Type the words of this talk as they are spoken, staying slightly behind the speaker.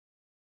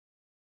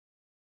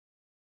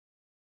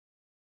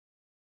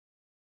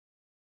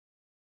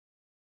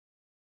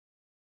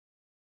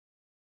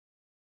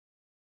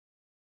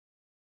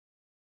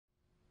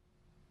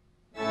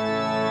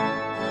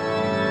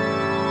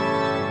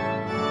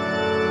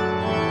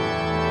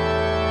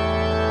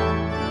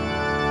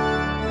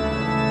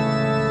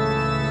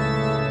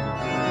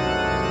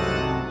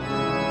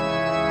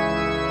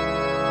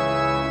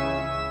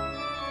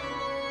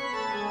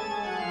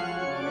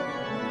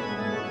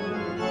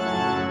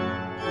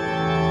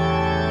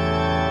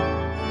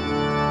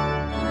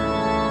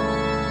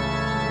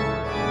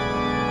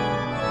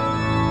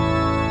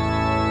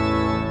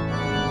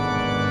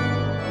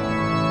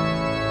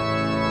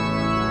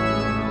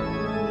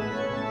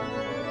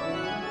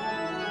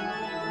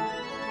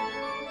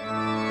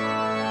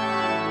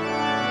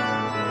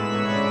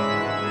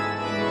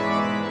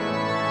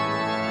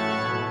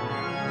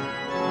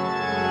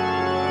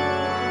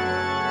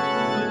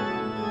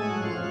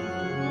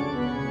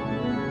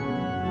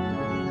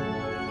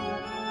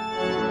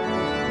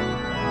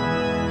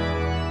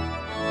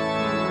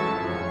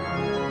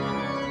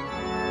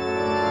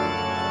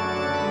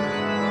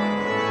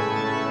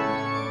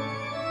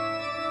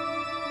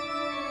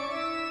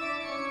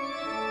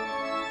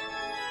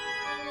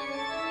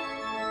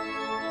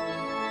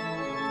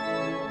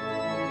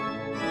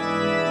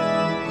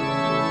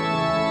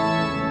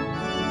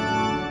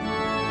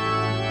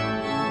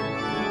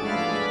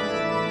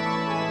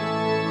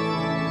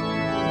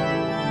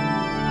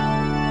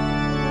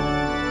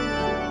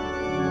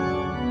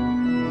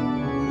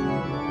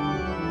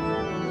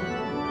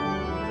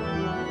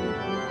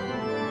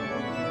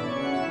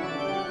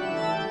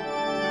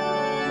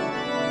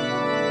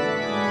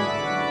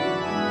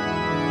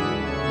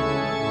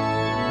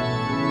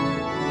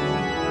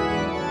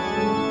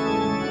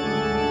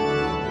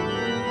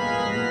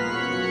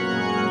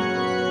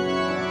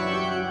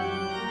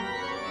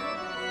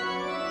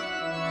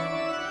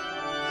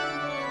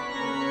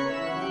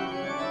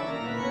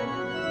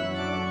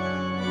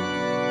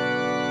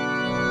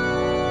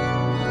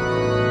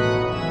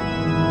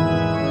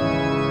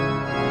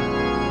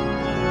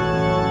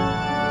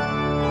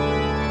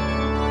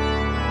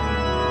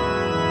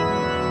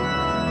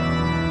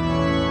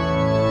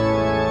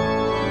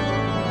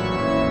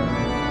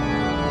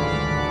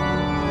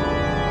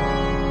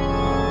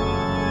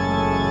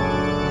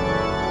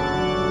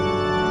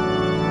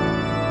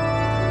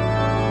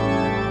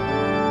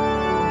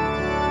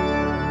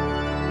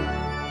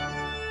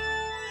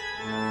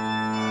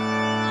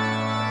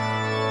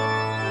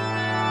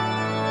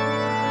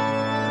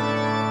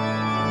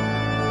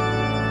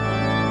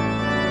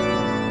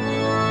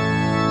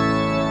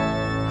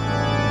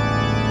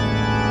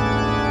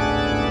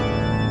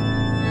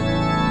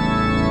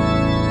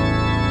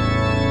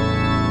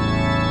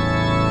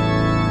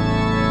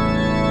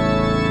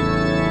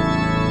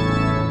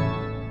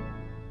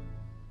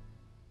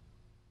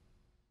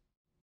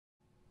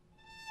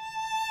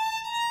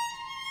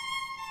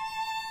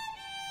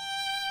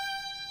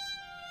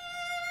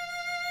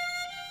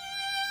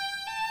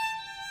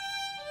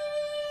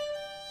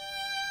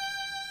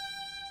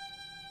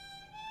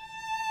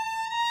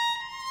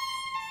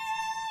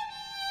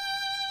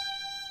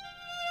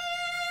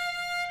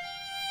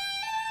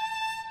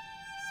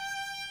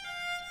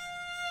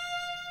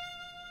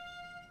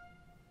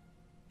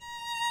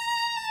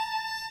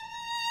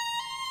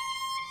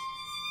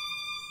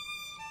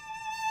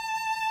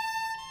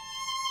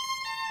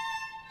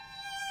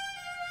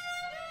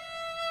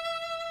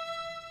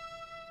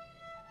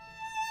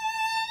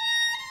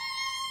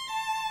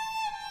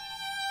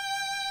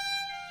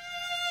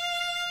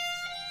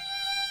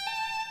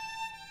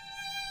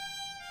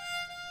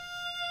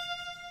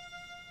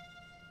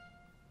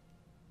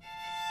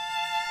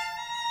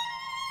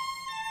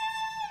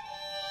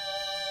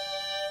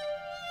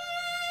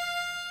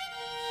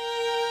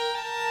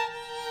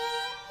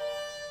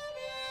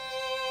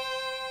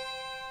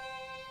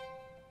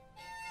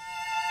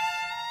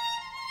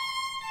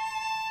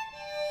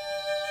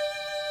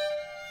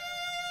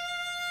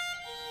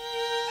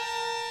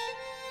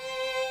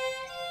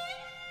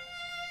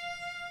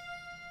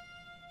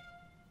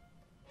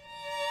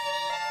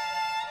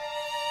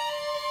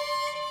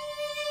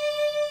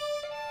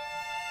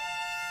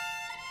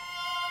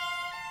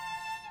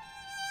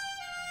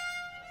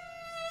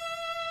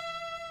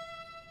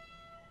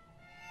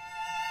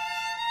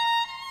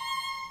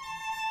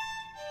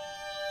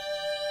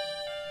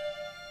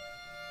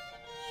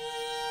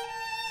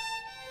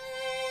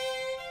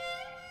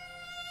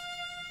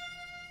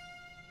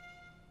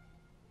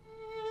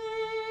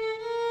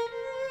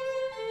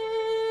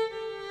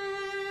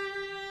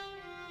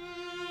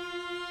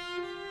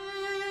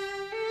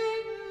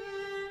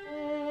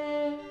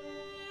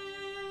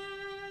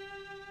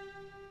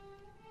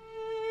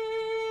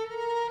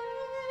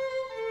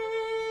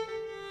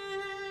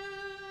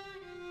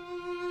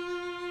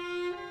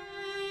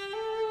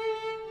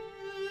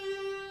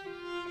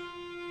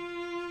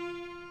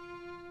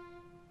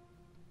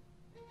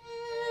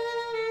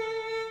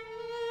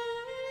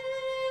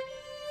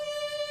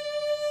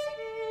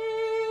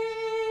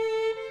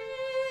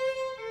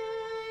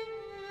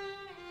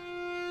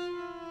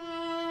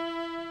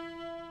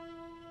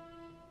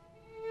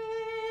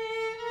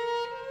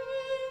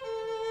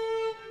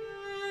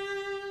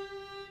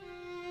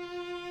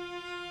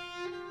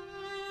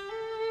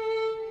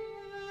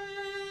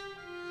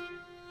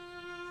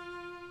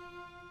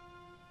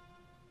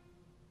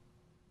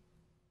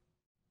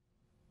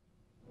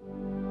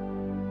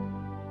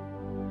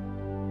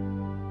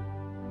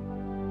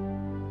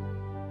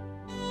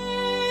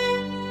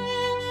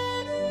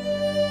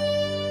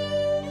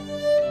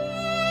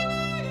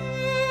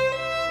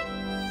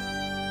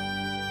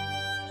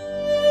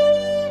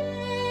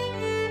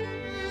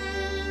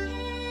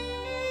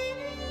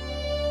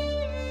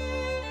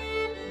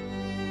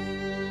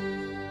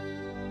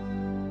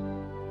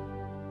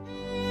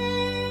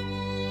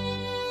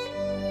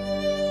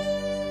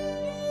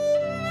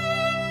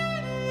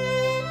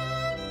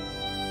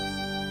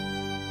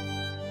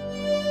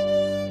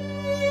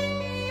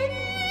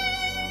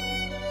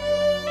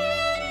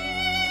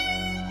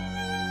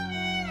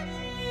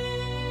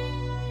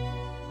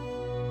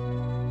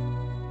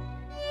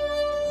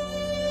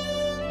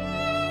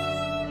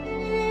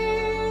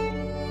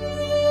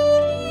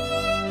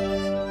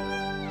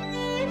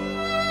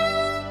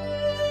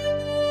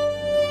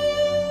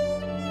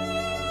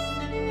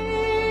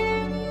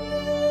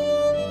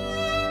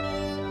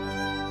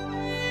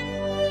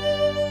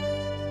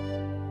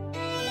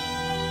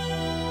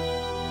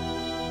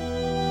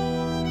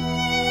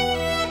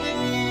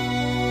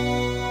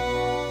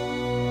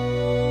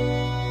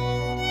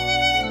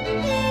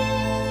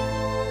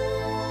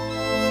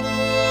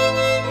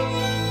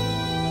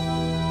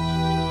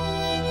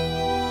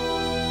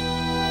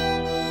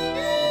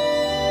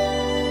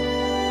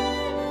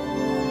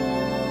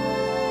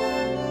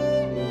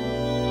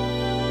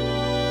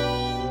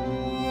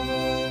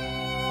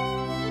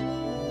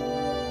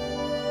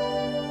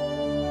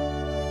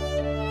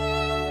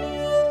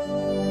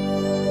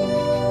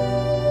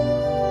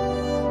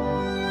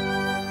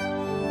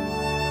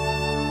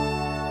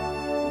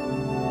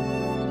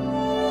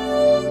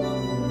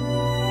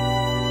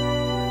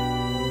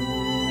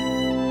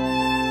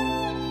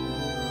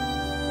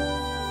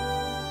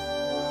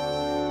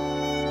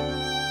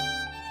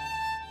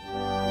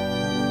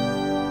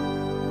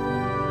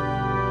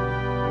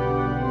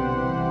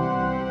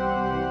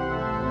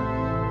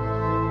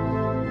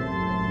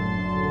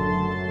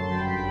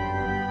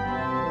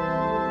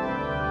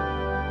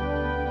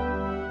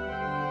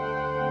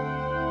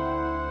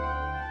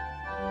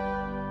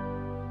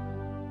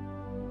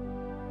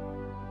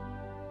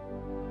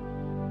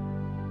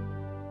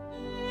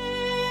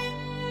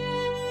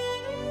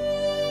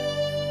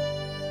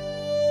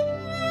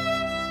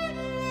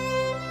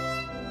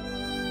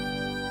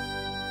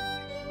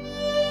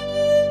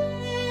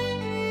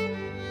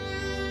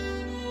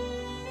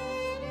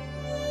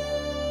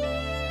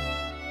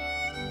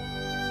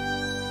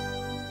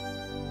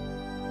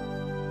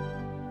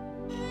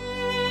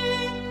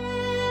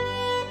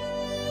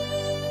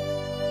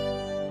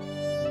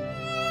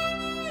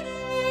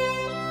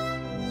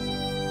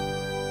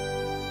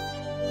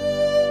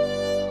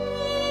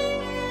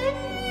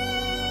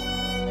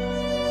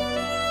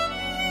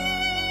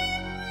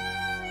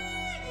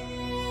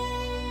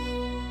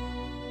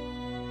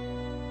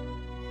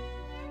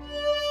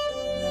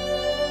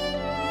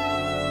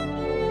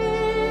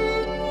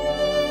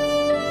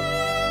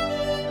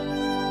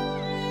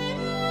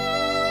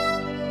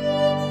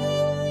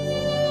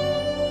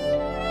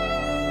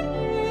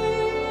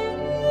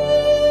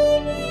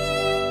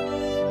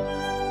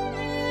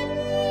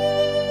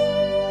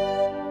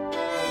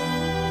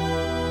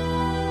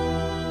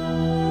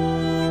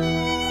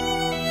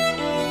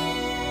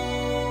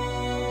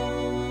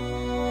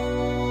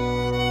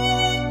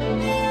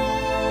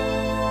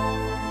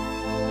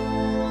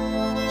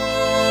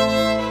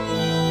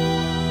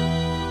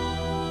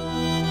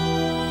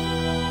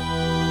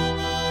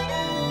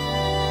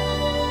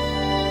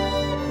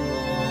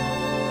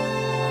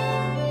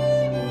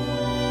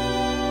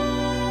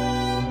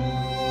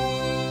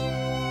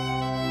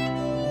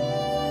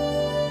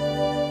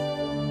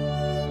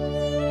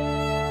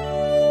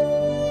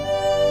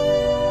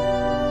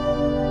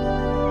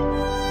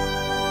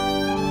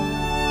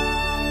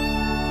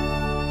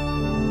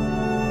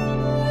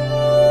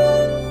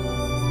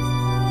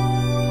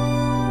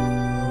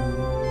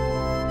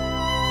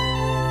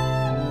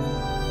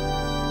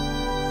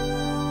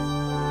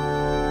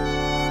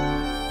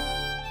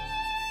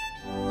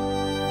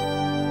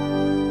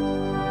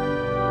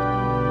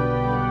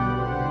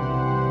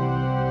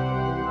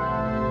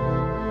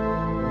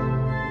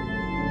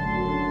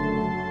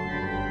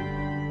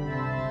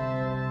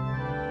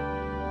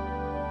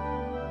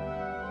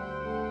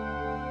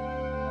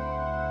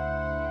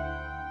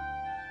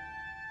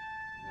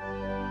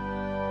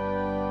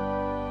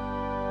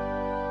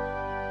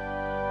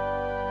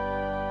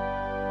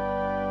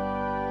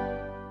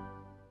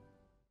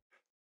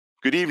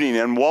Good evening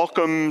and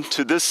welcome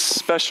to this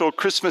special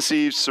Christmas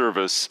Eve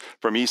service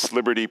from East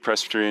Liberty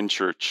Presbyterian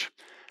Church.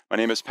 My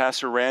name is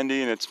Pastor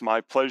Randy and it's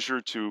my pleasure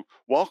to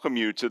welcome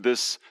you to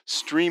this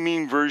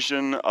streaming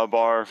version of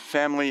our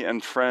Family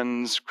and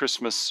Friends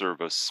Christmas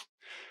service.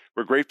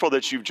 We're grateful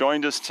that you've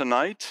joined us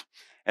tonight,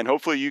 and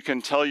hopefully you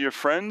can tell your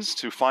friends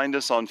to find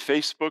us on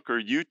Facebook or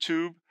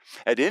YouTube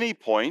at any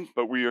point,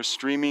 but we are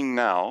streaming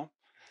now.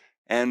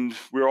 And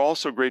we're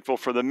also grateful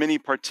for the many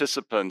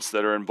participants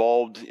that are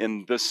involved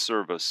in this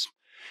service.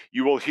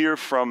 You will hear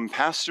from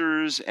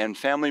pastors and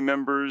family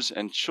members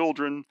and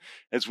children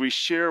as we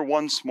share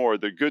once more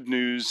the good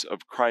news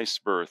of Christ's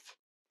birth.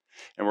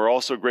 And we're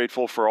also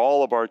grateful for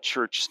all of our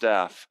church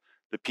staff,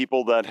 the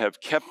people that have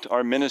kept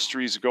our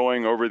ministries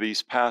going over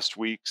these past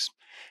weeks,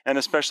 and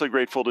especially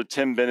grateful to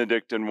Tim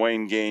Benedict and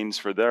Wayne Gaines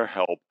for their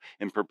help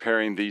in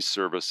preparing these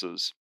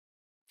services.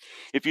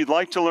 If you'd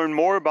like to learn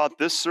more about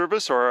this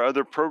service or our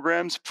other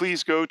programs,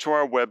 please go to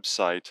our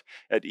website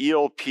at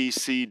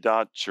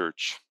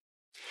elpc.church.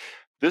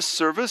 This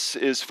service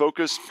is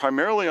focused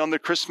primarily on the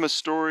Christmas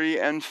story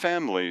and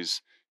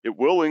families. It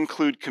will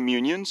include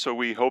communion, so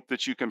we hope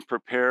that you can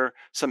prepare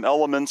some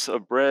elements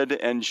of bread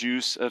and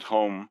juice at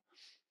home.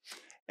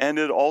 And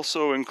it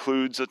also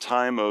includes a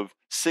time of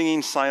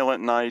singing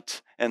Silent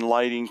Night and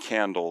lighting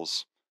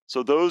candles.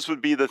 So those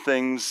would be the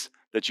things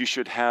that you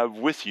should have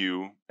with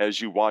you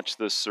as you watch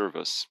this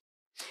service.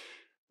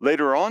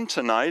 Later on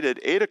tonight at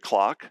 8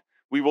 o'clock,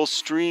 we will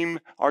stream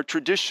our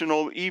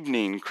traditional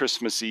evening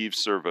Christmas Eve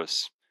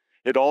service.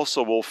 It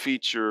also will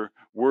feature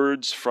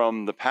words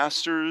from the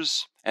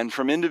pastors and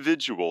from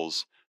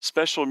individuals,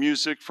 special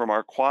music from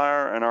our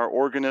choir and our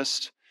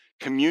organist,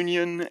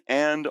 communion,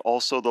 and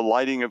also the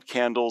lighting of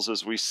candles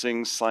as we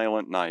sing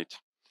Silent Night.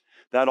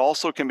 That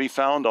also can be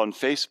found on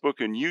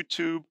Facebook and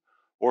YouTube,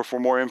 or for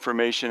more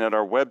information at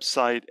our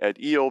website at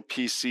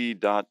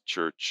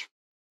elpc.church.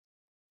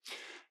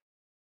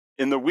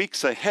 In the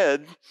weeks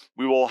ahead,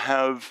 we will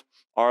have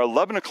our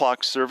 11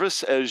 o'clock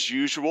service as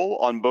usual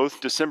on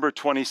both December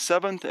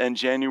 27th and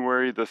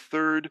January the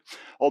 3rd,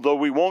 although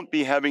we won't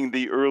be having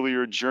the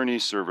earlier journey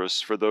service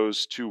for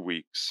those 2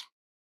 weeks.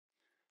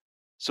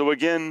 So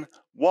again,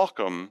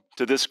 welcome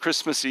to this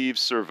Christmas Eve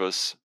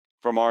service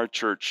from our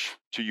church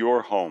to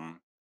your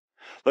home.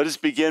 Let us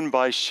begin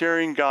by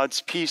sharing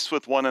God's peace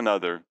with one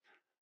another.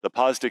 The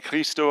paz de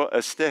Cristo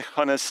esté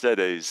con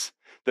ustedes.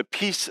 The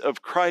peace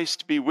of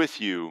Christ be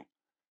with you,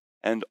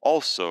 and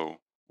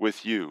also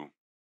with you.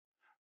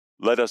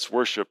 Let us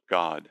worship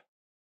God.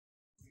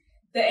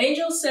 The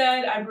angel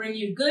said, I bring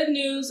you good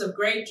news of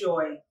great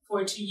joy,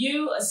 for to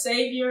you a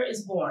Savior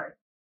is born.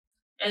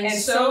 And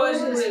so it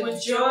is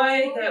with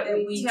joy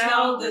that we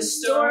tell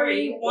this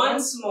story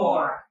once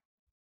more.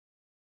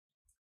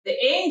 The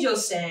angel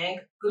sang,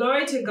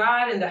 Glory to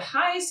God in the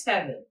highest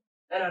heaven,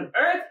 and on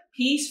earth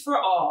peace for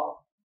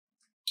all.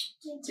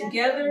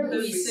 Together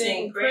we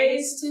sing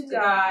praise to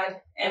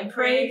God and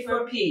pray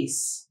for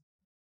peace.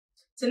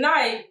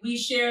 Tonight we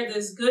share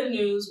this good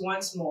news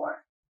once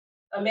more.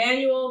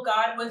 Emmanuel,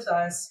 God with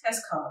us,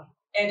 has come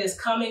and is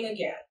coming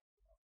again.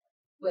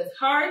 With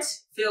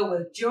hearts filled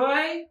with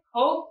joy,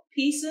 hope,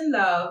 peace, and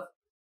love,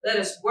 let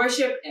us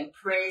worship and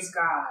praise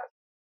God.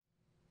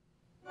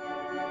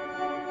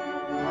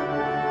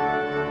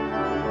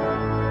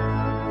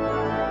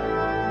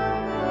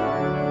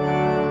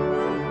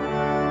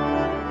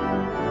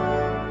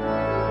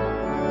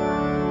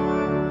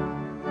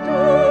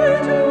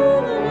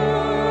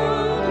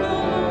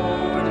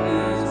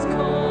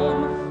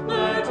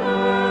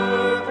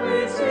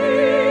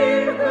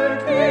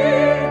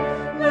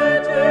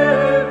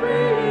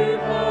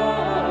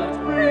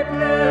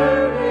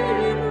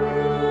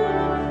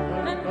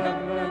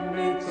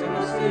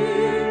 See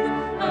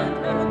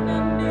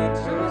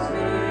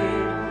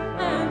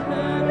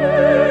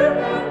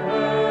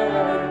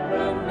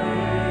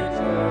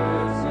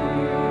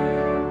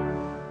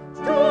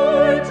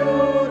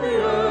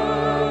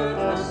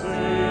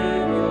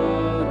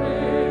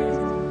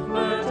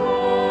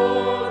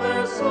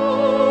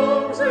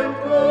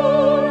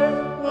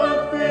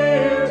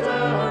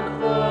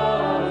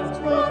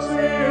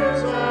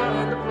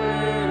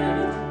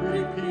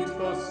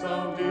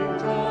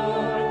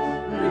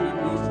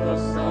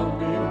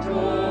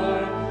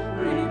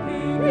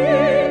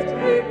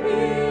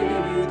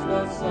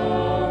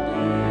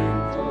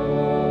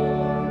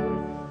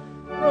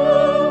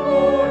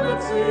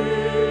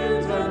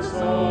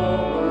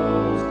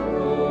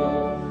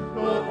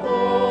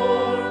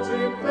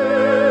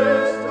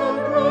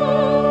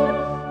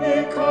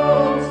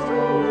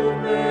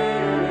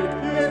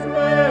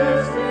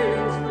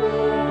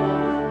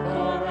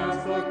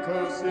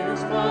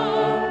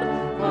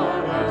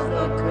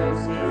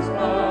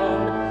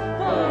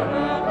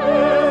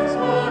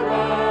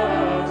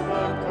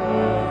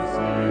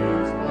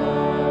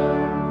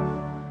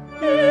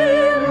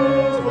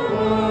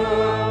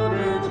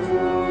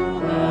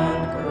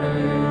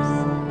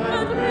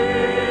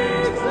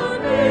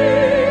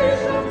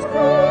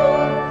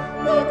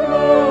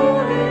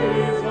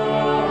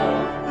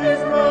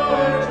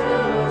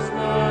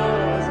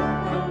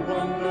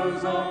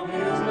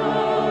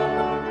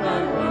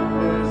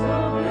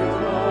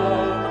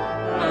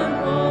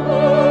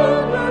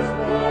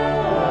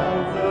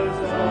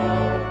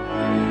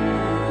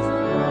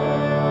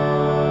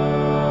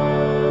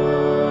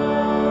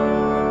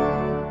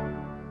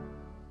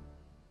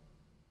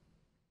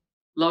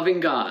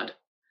Loving God,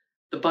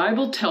 the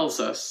Bible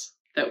tells us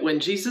that when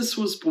Jesus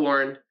was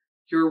born,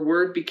 your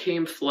word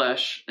became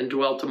flesh and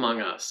dwelt among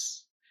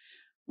us.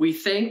 We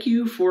thank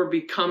you for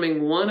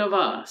becoming one of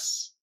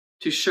us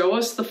to show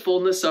us the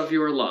fullness of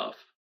your love.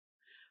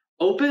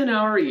 Open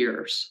our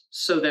ears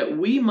so that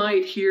we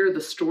might hear the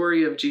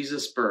story of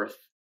Jesus' birth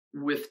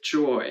with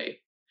joy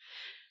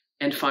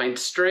and find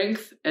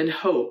strength and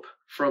hope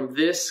from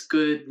this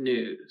good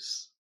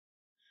news.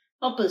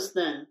 Help us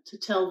then to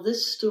tell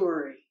this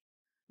story,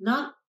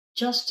 not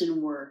just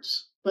in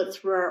words, but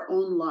through our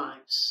own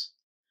lives.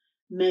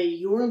 May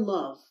your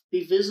love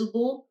be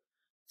visible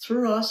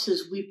through us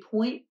as we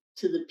point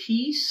to the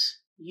peace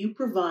you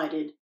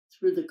provided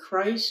through the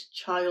Christ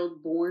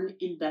child born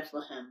in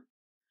Bethlehem.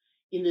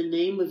 In the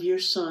name of your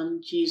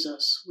Son,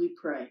 Jesus, we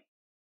pray.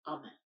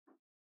 Amen.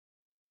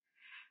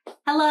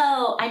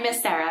 Hello, I'm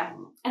Miss Sarah,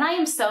 and I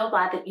am so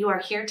glad that you are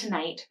here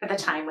tonight for the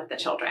time with the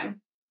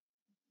children.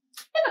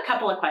 I have a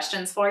couple of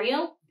questions for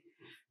you.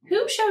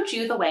 Who showed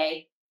you the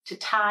way to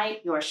tie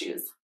your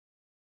shoes?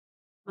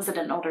 Was it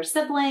an older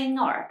sibling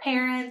or a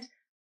parent?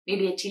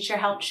 Maybe a teacher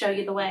helped show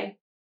you the way?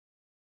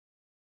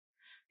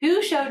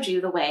 Who showed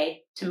you the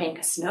way to make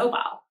a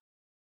snowball?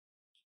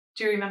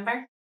 Do you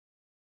remember?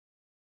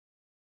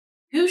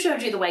 Who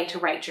showed you the way to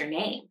write your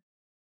name?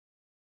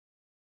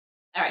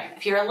 All right,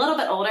 if you're a little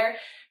bit older,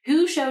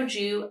 who showed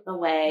you the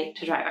way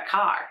to drive a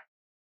car?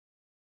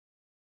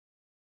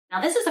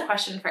 Now, this is a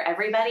question for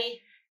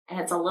everybody,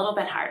 and it's a little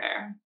bit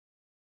harder.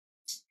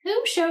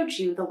 Who showed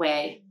you the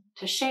way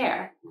to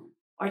share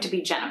or to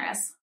be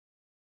generous?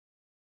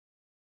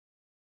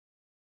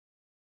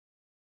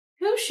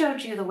 Who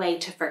showed you the way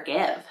to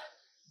forgive?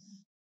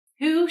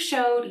 Who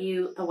showed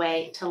you the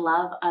way to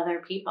love other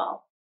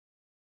people?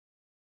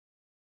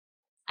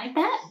 I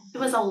bet it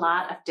was a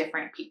lot of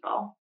different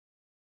people,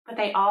 but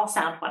they all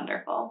sound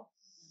wonderful.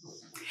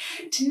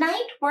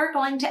 Tonight, we're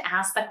going to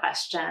ask the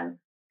question,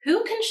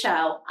 who can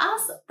show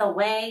us the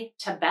way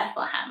to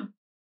Bethlehem?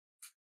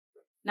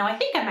 Now, I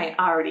think I might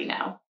already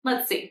know.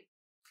 Let's see.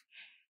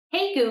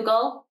 Hey,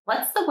 Google,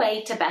 what's the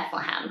way to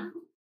Bethlehem?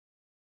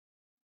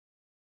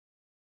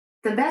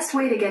 The best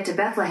way to get to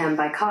Bethlehem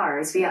by car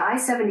is via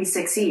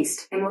I-76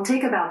 East and will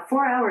take about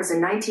 4 hours and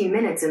 19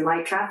 minutes in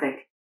light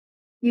traffic.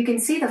 You can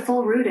see the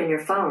full route in your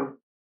phone.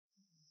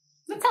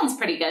 That sounds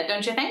pretty good,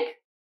 don't you think?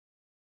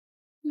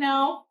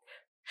 No,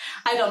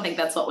 I don't think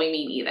that's what we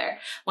mean either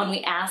when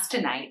we ask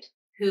tonight,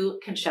 who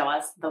can show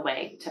us the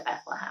way to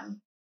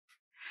Bethlehem?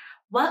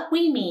 What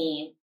we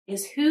mean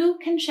is who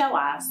can show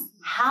us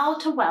how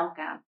to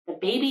welcome the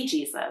baby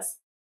Jesus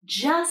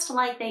just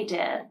like they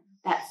did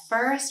that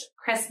first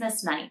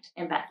Christmas night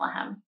in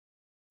Bethlehem.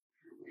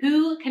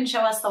 Who can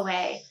show us the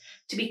way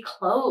to be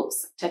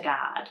close to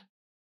God,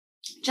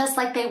 just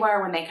like they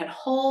were when they could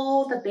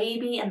hold the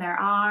baby in their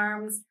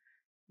arms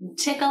and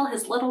tickle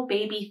his little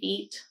baby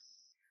feet?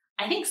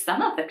 I think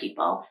some of the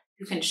people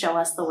who can show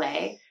us the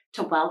way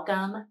to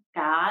welcome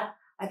God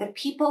are the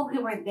people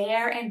who were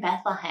there in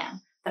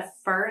Bethlehem the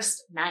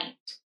first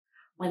night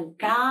when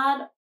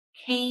God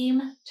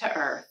came to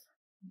earth,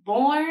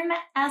 born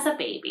as a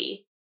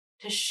baby,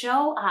 to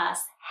show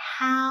us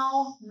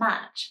how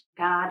much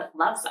God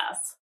loves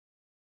us.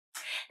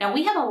 Now,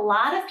 we have a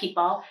lot of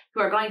people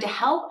who are going to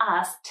help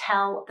us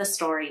tell the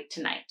story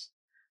tonight.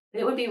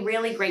 But it would be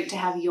really great to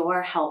have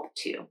your help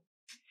too.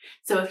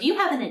 So if you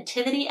have a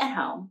nativity at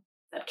home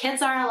that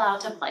kids are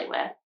allowed to play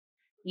with,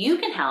 you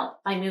can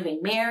help by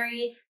moving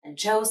Mary and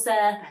Joseph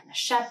and the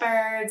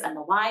shepherds and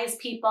the wise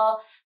people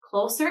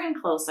closer and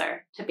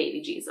closer to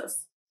baby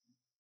Jesus.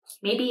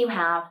 Maybe you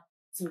have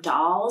some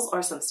dolls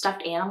or some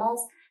stuffed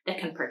animals that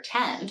can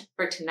pretend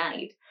for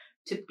tonight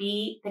to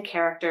be the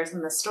characters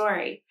in the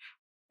story.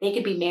 They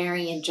could be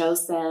Mary and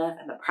Joseph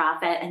and the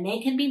prophet, and they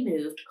can be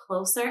moved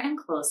closer and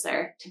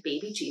closer to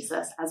baby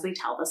Jesus as we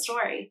tell the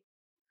story.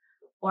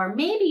 Or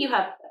maybe you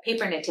have a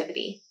paper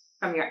nativity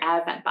from your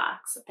Advent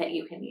box that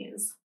you can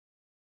use.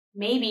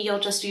 Maybe you'll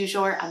just use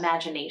your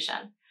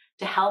imagination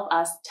to help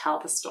us tell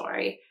the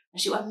story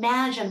as you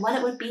imagine what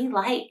it would be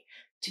like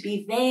to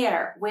be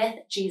there with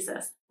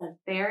Jesus the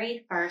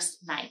very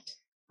first night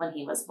when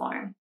he was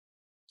born.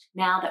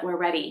 Now that we're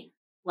ready,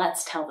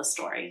 let's tell the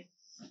story.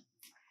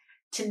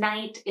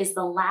 Tonight is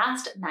the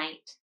last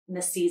night in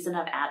the season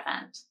of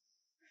Advent,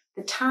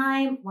 the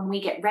time when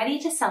we get ready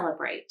to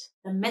celebrate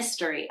the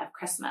mystery of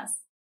Christmas,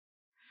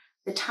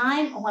 the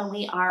time when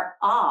we are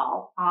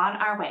all on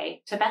our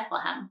way to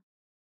Bethlehem.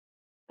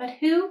 But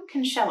who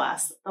can show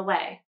us the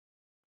way?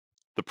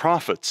 The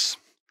prophets.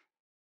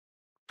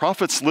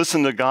 Prophets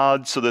listen to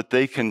God so that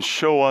they can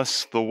show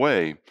us the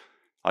way.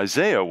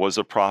 Isaiah was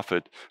a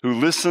prophet who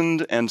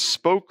listened and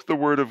spoke the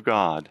word of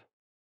God.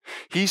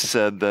 He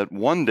said that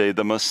one day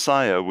the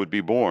Messiah would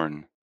be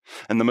born,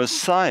 and the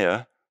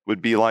Messiah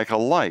would be like a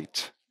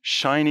light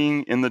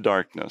shining in the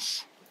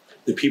darkness.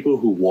 The people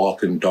who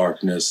walk in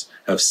darkness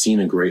have seen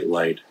a great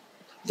light.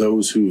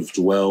 Those who've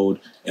dwelled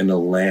in a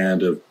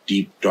land of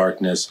deep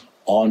darkness,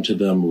 onto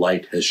them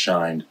light has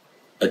shined.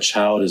 A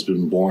child has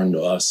been born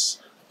to us.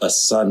 A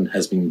son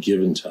has been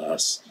given to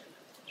us.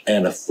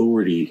 and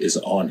authority is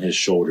on his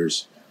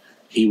shoulders.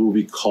 He will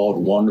be called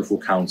Wonderful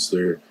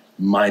Counselor,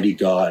 Mighty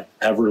God,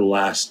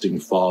 Everlasting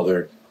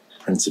Father,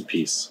 Prince of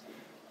Peace.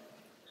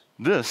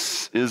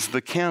 This is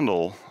the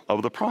candle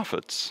of the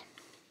prophets.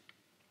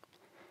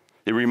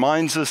 It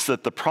reminds us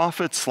that the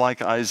prophets,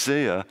 like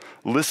Isaiah,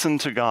 listen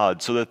to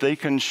God so that they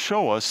can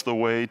show us the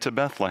way to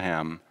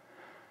Bethlehem.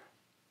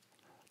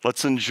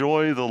 Let's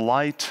enjoy the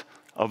light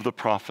of the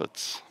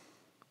prophets.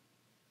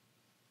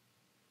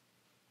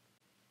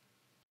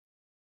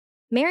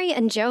 Mary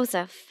and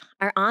Joseph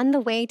are on the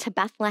way to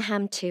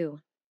Bethlehem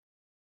too.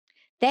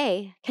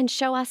 They can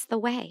show us the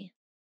way.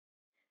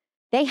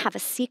 They have a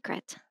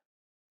secret.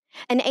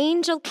 An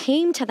angel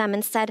came to them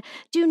and said,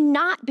 "Do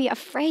not be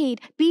afraid,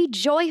 be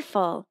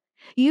joyful.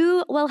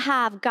 You will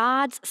have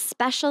God's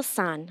special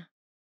son.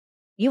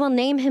 You will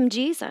name him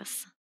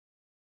Jesus."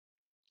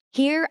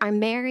 Here are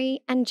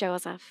Mary and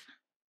Joseph.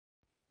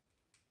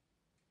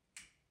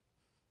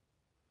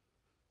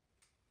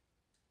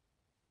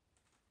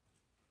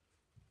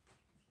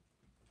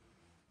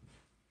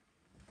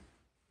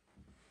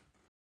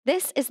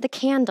 This is the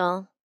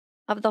candle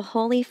of the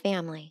Holy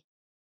Family.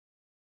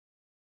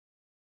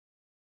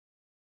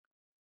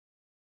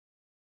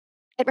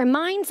 It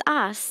reminds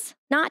us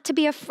not to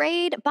be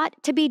afraid,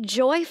 but to be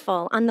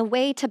joyful on the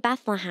way to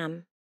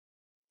Bethlehem.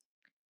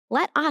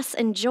 Let us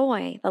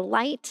enjoy the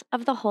light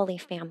of the Holy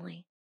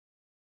Family.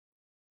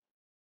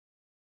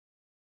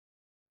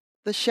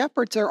 The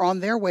shepherds are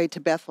on their way to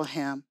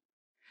Bethlehem.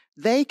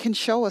 They can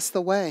show us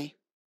the way.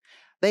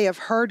 They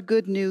have heard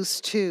good news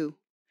too.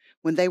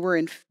 When they were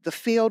in the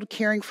field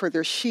caring for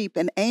their sheep,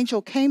 an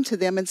angel came to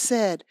them and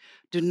said,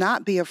 "Do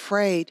not be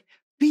afraid,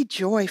 be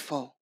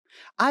joyful.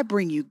 I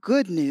bring you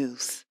good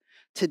news.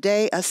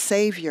 Today a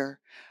Savior,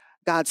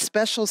 God's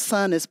special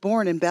Son, is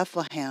born in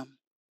Bethlehem.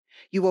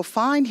 You will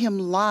find him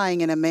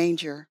lying in a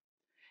manger."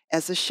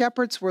 As the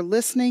shepherds were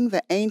listening,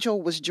 the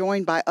angel was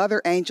joined by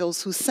other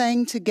angels who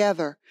sang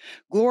together,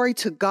 "Glory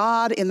to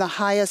God in the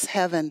highest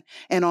heaven,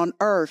 and on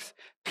earth,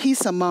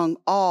 peace among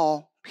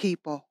all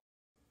people."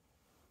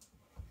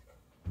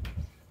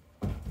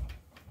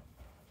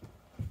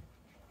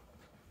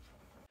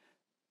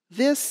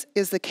 This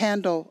is the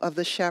candle of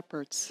the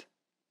shepherds.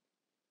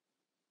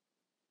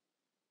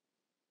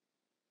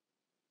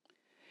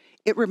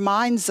 It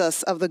reminds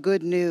us of the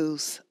good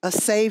news. A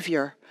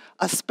Savior,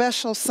 a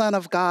special Son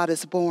of God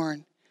is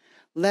born.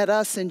 Let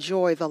us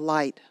enjoy the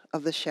light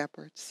of the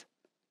shepherds.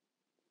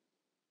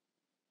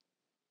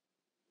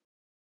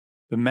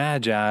 The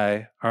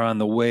Magi are on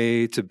the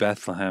way to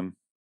Bethlehem.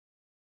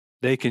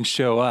 They can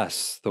show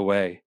us the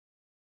way.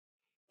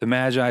 The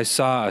Magi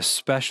saw a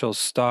special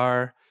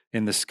star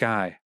in the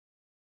sky,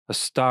 a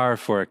star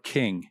for a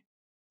king.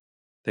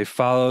 They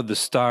followed the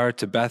star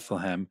to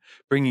Bethlehem,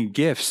 bringing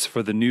gifts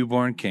for the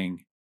newborn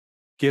king,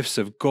 gifts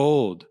of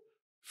gold,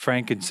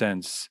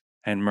 frankincense,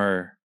 and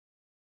myrrh.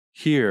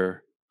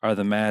 Here are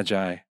the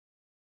Magi.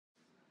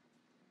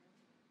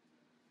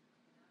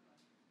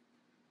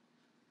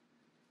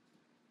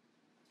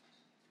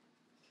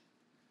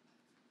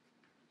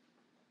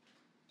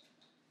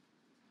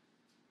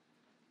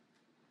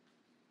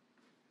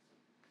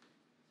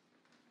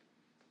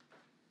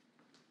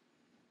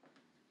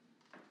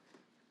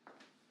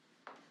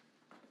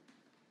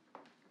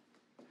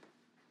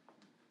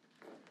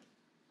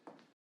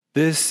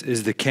 This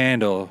is the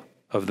candle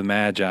of the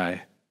Magi.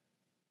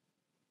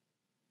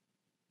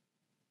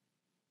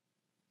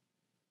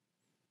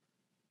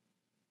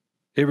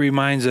 It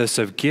reminds us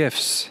of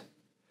gifts,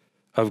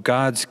 of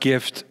God's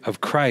gift of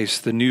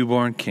Christ, the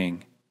newborn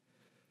King.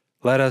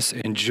 Let us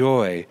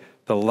enjoy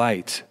the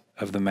light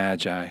of the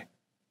Magi.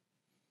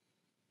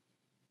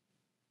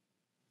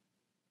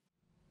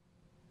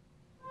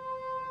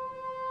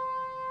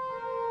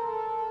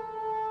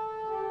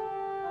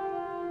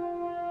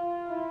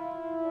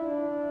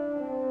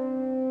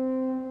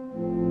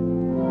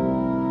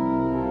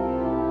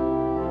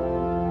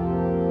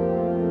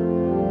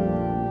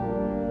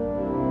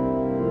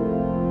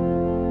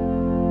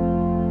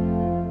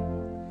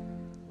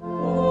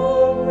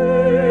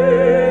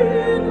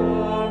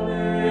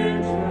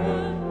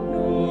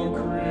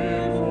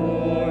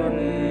 For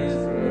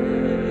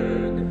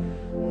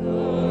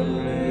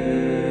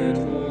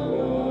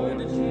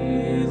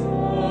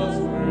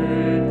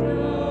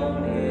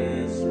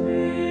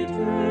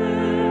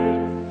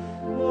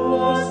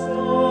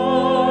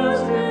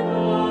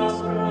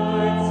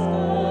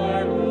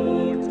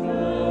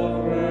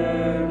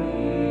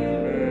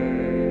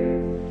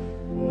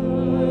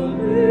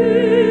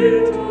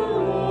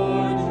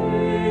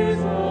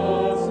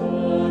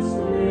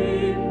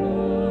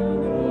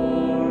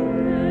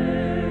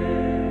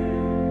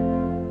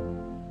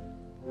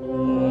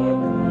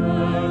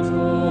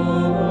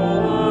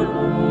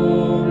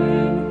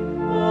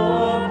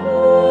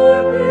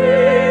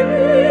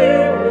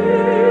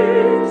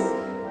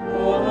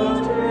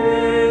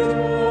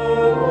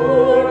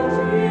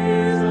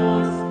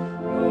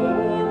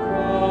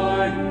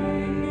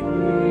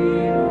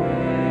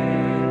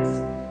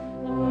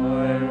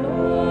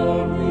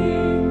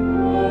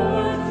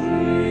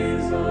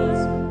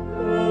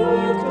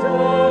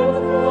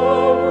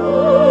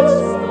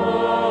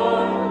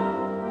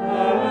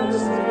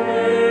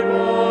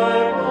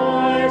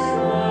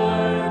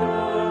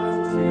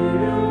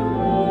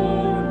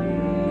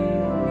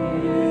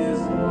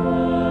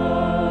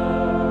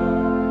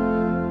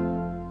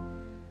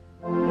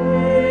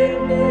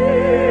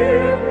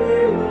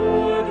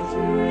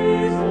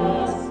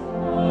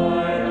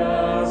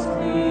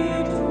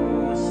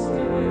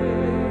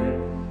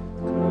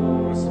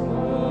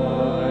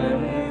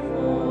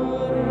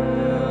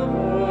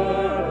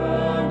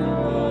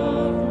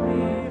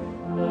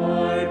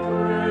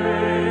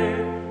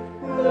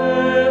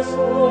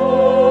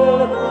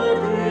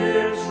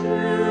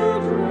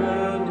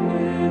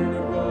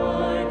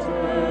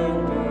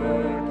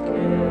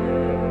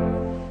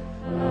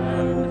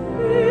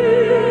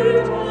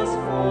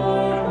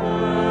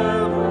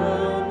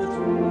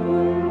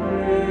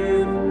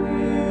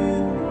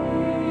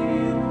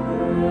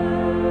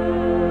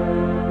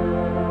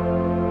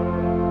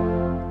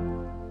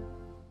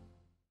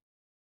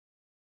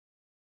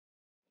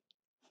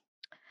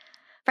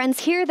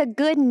Friends, hear the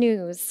good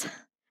news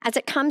as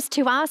it comes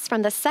to us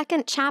from the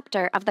 2nd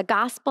chapter of the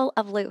Gospel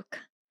of Luke.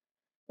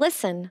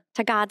 Listen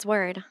to God's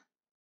word.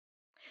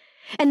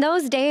 In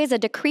those days, a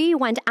decree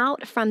went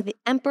out from the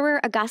Emperor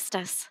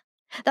Augustus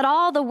that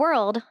all the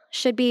world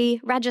should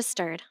be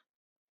registered.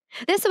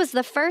 This was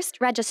the first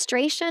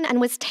registration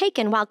and was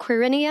taken while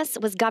Quirinius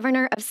was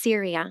governor of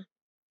Syria.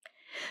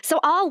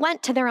 So all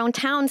went to their own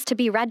towns to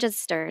be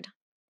registered.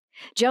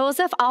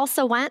 Joseph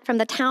also went from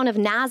the town of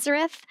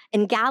Nazareth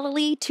in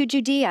Galilee to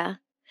Judea,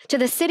 to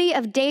the city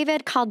of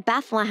David called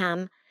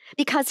Bethlehem,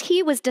 because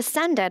he was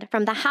descended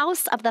from the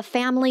house of the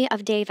family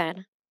of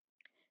David.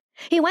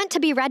 He went to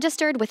be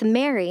registered with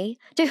Mary,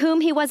 to whom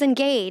he was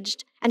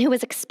engaged and who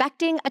was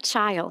expecting a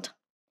child.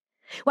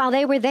 While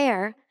they were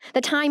there,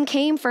 the time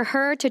came for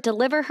her to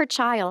deliver her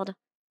child,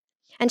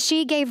 and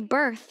she gave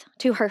birth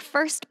to her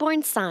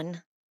firstborn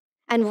son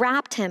and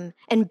wrapped him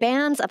in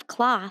bands of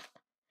cloth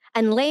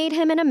and laid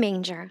him in a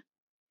manger,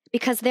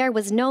 because there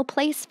was no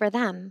place for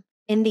them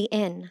in the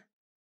inn.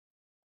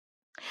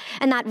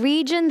 In that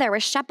region, there were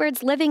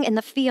shepherds living in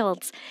the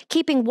fields,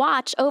 keeping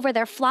watch over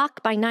their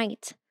flock by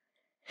night.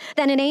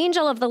 Then an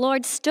angel of the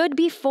Lord stood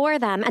before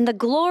them, and the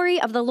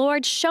glory of the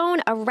Lord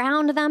shone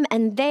around them,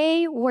 and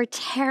they were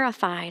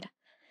terrified.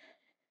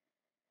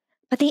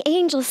 But the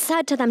angel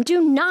said to them, "Do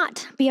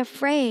not be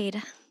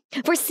afraid,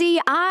 for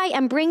see, I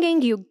am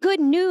bringing you good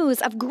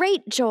news of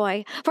great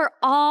joy for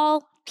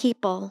all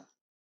people.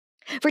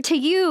 For to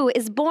you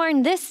is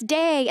born this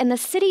day in the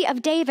city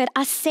of David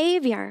a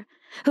Savior,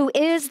 who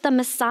is the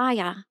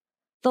Messiah,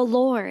 the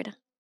Lord.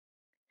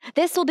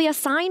 This will be a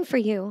sign for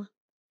you.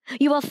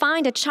 You will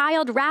find a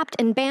child wrapped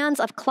in bands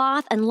of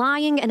cloth and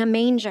lying in a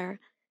manger."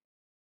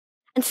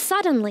 And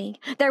suddenly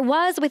there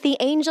was with the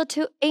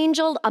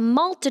angel a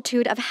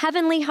multitude of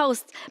heavenly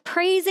hosts,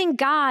 praising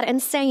God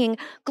and saying,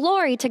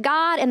 "Glory to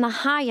God in the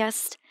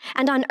highest,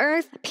 and on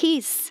earth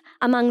peace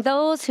among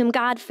those whom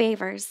God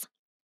favors."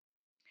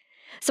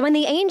 So when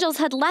the angels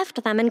had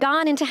left them and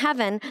gone into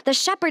heaven, the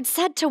shepherds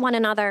said to one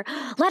another,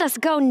 "Let us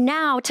go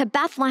now to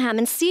Bethlehem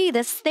and see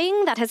this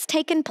thing that has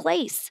taken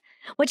place,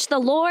 which the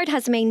Lord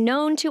has made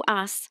known to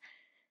us."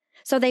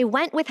 So they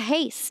went with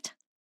haste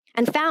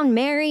and found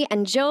Mary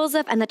and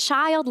Joseph and the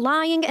child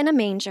lying in a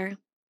manger.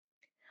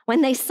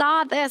 When they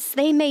saw this,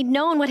 they made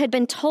known what had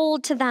been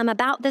told to them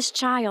about this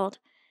child,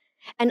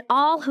 and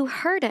all who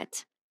heard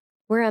it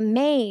were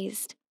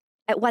amazed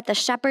at what the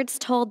shepherds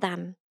told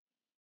them.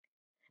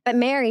 But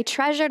Mary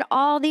treasured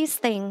all these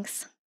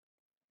things,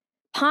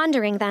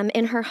 pondering them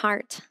in her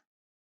heart.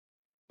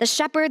 The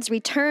shepherds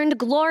returned,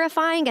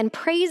 glorifying and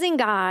praising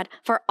God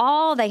for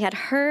all they had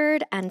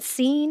heard and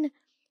seen,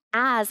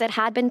 as it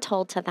had been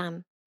told to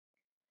them.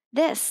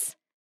 This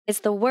is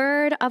the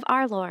word of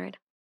our Lord.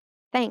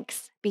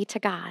 Thanks be to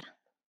God.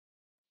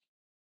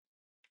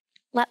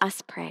 Let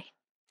us pray.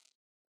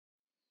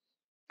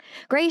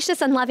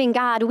 Gracious and loving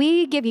God,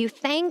 we give you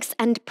thanks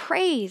and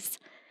praise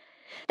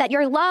that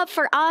your love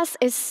for us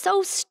is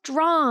so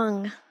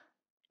strong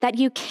that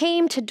you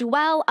came to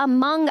dwell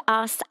among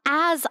us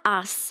as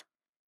us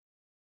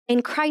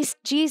in Christ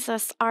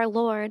Jesus our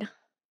Lord.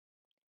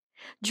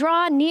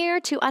 Draw near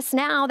to us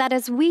now that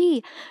as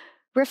we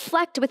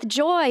reflect with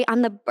joy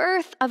on the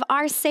birth of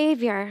our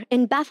Savior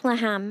in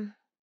Bethlehem,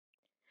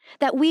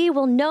 that we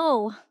will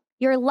know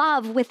your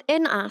love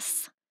within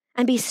us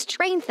and be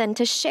strengthened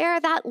to share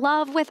that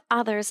love with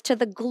others to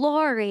the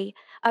glory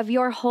of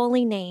your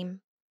holy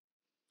name.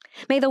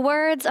 May the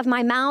words of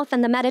my mouth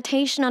and the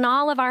meditation on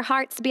all of our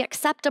hearts be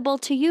acceptable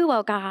to you,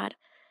 O God,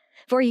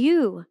 for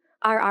you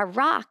are our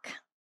rock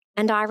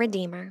and our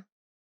Redeemer.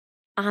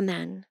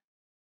 Amen.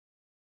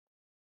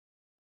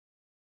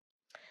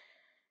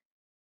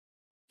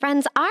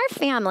 Friends, our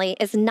family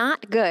is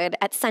not good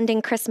at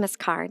sending Christmas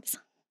cards.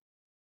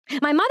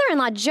 My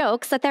mother-in-law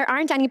jokes that there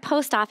aren't any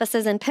post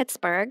offices in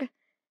Pittsburgh.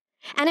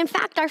 And in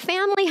fact, our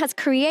family has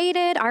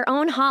created our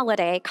own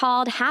holiday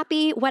called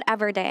Happy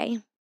Whatever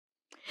Day.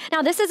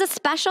 Now, this is a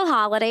special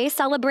holiday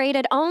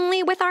celebrated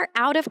only with our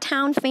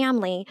out-of-town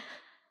family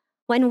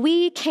when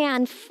we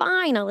can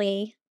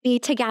finally be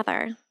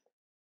together.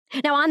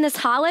 Now, on this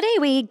holiday,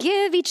 we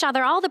give each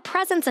other all the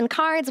presents and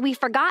cards we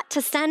forgot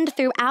to send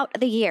throughout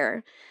the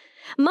year.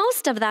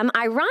 Most of them,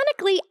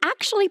 ironically,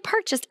 actually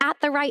purchased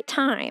at the right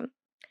time.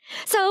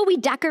 So we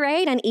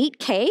decorate and eat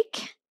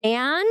cake,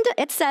 and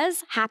it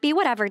says Happy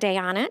Whatever Day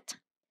on it.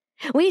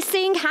 We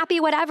sing Happy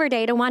Whatever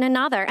Day to one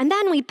another, and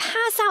then we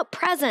pass out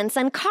presents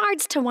and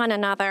cards to one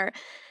another,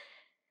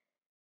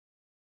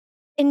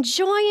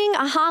 enjoying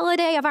a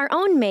holiday of our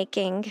own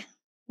making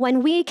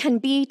when we can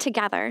be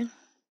together.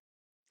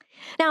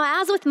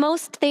 Now, as with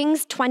most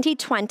things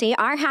 2020,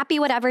 our Happy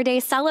Whatever Day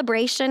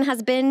celebration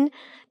has been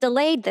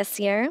delayed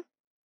this year.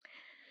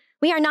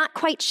 We are not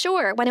quite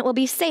sure when it will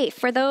be safe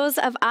for those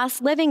of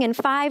us living in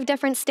 5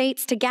 different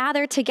states to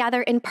gather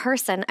together in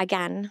person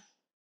again.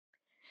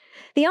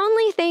 The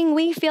only thing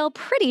we feel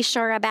pretty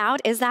sure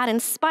about is that in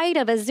spite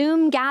of a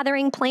Zoom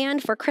gathering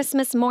planned for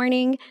Christmas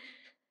morning,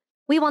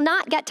 we will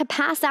not get to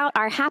pass out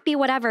our Happy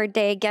Whatever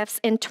Day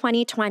gifts in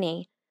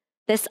 2020.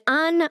 this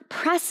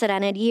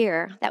unprecedented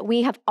year that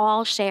we have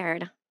all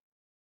shared.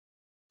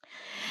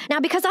 Now,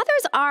 because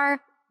others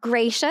are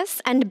gracious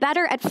and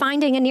better at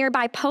finding a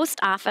nearby post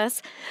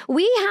office,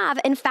 we have,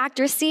 in fact,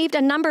 received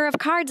a number of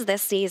cards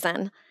this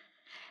season.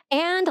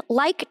 And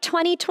like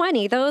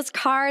 2020, those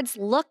cards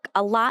look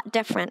a lot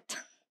different.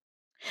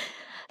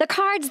 The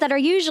cards that are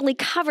usually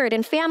covered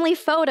in family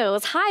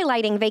photos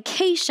highlighting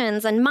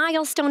vacations and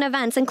milestone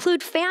events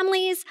include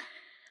families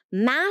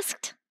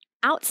masked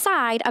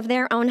outside of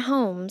their own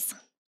homes.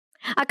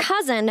 A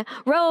cousin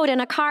wrote in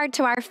a card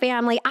to our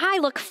family, "I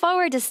look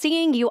forward to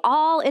seeing you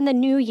all in the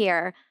new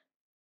year,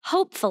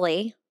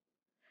 hopefully."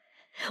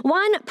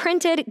 One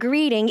printed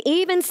greeting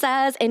even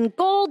says in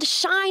gold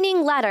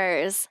shining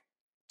letters,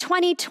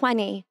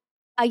 2020,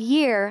 a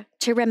year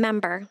to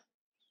remember.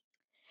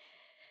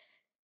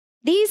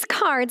 These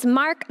cards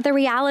mark the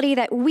reality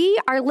that we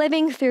are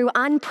living through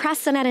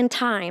unprecedented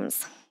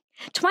times.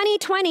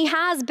 2020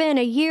 has been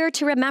a year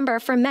to remember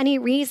for many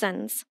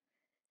reasons.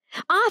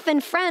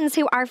 Often friends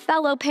who are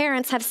fellow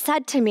parents have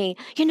said to me,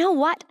 "You know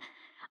what?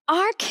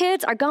 Our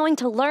kids are going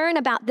to learn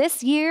about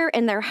this year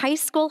in their high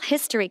school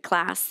history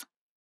class."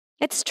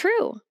 It's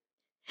true.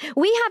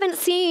 We haven't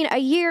seen a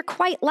year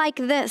quite like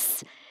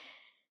this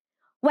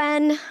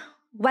when,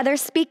 whether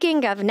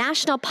speaking of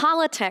national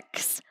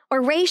politics or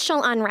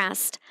racial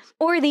unrest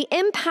or the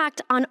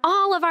impact on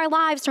all of our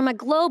lives from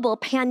a global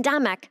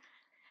pandemic,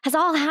 has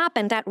all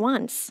happened at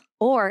once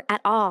or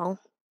at all.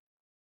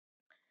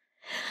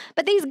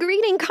 But these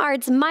greeting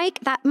cards mark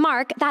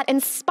that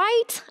in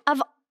spite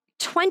of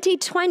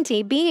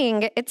 2020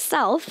 being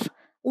itself,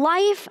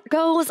 life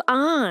goes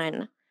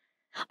on.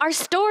 Our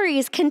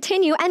stories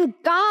continue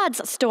and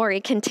God's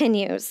story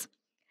continues.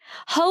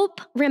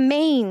 Hope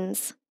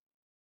remains.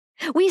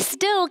 We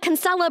still can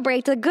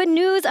celebrate the good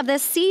news of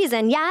this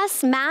season,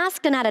 yes,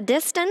 masked and at a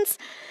distance,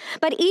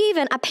 but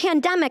even a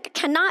pandemic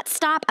cannot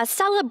stop a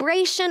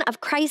celebration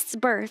of Christ's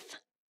birth.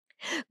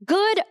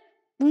 Good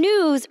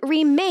news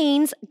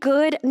remains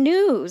good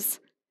news.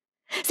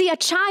 See, a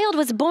child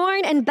was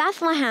born in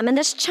Bethlehem, and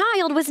this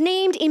child was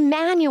named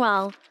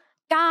Emmanuel,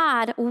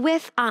 God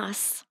with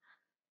us.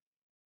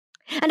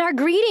 And our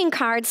greeting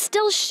cards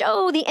still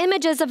show the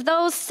images of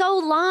those so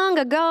long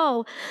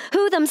ago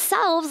who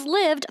themselves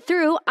lived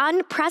through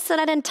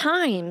unprecedented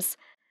times.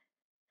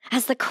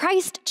 As the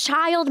Christ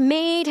child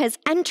made his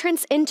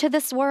entrance into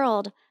this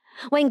world,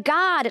 when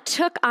God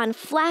took on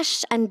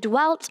flesh and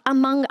dwelt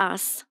among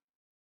us.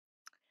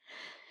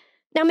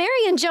 Now,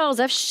 Mary and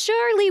Joseph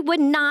surely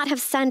would not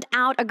have sent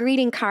out a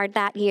greeting card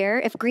that year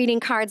if greeting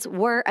cards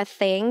were a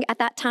thing at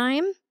that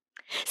time.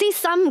 See,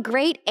 some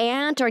great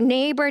aunt or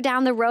neighbor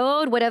down the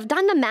road would have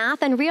done the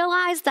math and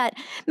realized that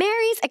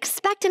Mary's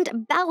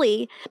expectant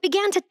belly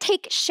began to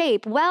take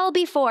shape well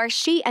before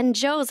she and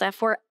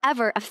Joseph were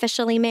ever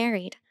officially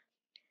married.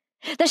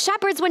 The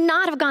shepherds would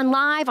not have gone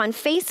live on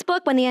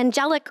Facebook when the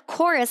angelic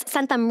chorus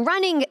sent them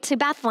running to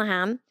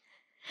Bethlehem.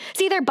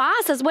 See, their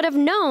bosses would have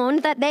known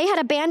that they had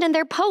abandoned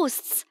their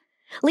posts,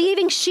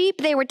 leaving sheep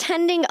they were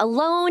tending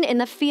alone in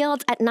the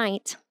fields at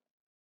night.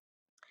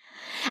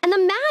 And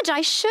the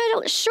Magi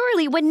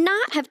surely would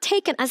not have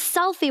taken a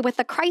selfie with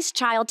the Christ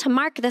child to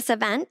mark this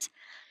event.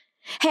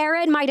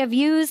 Herod might have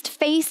used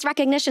face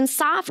recognition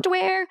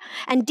software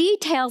and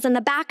details in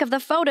the back of the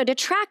photo to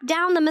track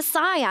down the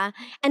Messiah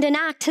and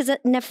enact his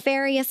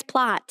nefarious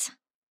plot.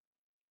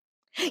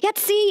 Yet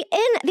see,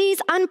 in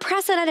these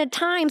unprecedented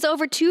times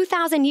over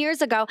 2,000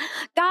 years ago,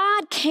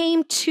 God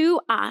came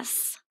to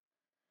us.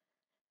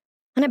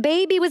 And a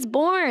baby was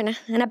born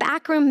in a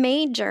backroom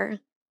manger,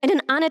 in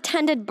an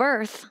unattended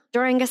birth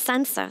during a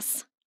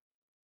census.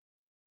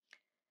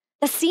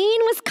 The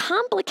scene was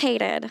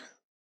complicated.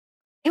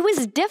 It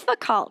was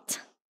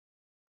difficult,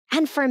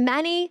 and for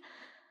many,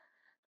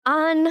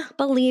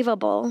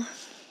 unbelievable.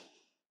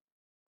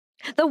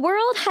 The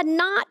world had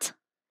not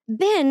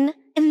been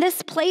in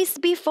this place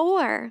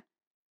before,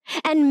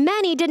 and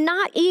many did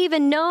not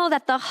even know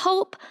that the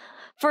hope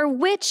for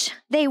which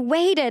they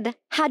waited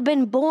had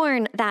been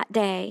born that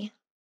day.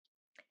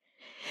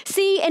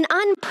 See, in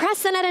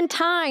unprecedented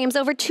times,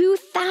 over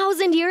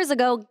 2,000 years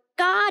ago,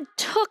 God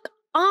took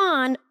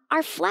on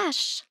our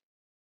flesh.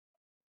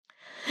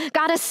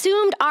 God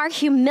assumed our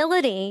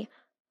humility,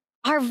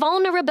 our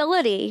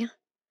vulnerability,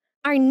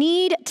 our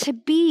need to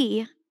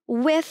be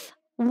with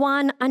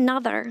one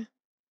another.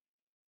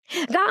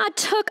 God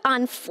took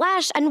on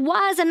flesh and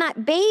was in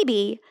that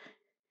baby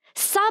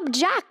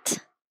subject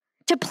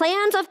to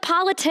plans of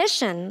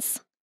politicians,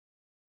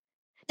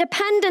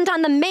 dependent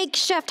on the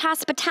makeshift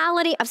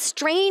hospitality of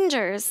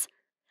strangers,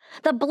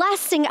 the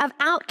blessing of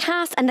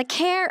outcasts, and the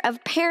care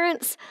of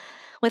parents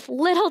with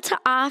little to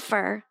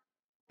offer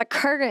but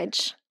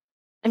courage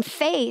and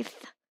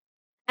faith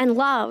and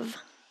love.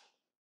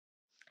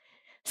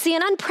 See,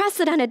 in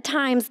unprecedented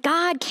times,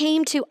 God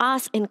came to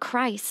us in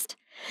Christ,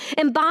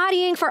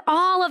 embodying for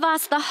all of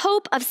us the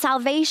hope of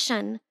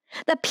salvation,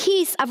 the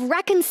peace of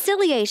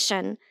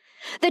reconciliation,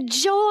 the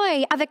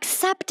joy of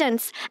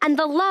acceptance, and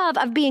the love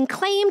of being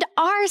claimed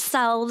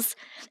ourselves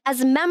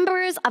as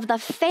members of the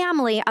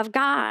family of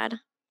God.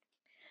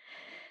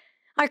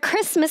 Our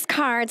Christmas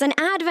cards and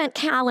Advent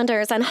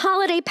calendars and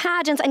holiday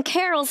pageants and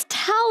carols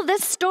tell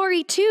this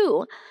story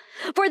too.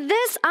 For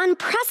this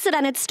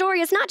unprecedented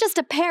story is not just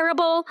a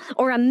parable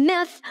or a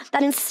myth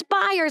that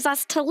inspires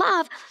us to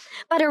love,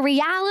 but a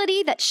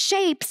reality that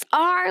shapes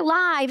our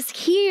lives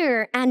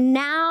here and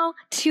now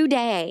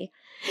today.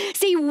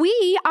 See,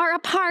 we are a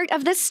part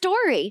of this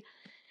story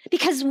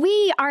because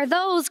we are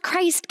those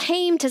Christ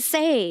came to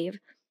save.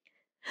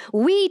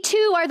 We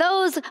too are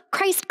those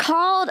Christ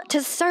called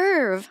to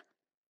serve.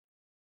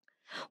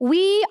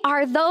 We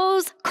are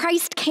those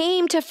Christ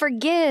came to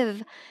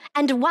forgive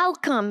and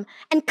welcome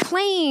and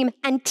claim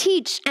and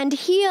teach and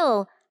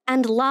heal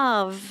and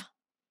love.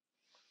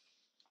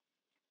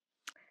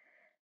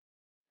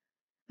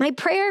 My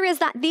prayer is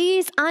that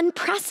these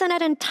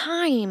unprecedented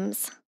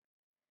times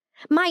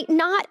might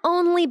not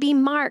only be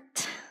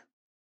marked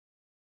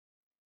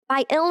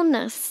by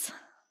illness,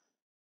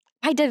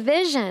 by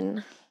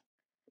division,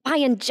 by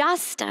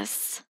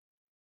injustice.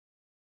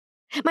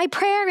 My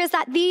prayer is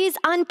that these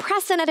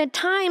unprecedented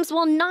times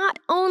will not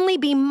only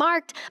be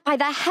marked by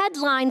the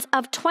headlines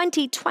of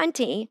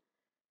 2020,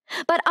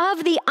 but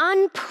of the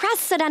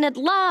unprecedented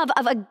love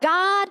of a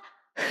God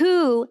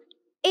who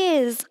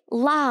is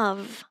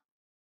love.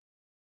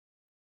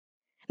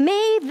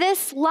 May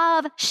this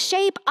love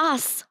shape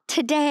us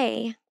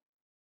today.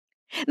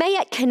 May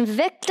it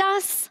convict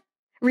us,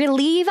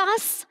 relieve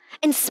us,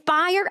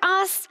 inspire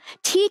us,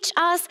 teach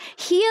us,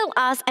 heal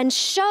us, and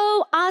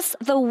show us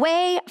the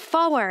way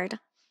forward.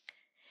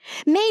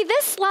 May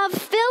this love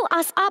fill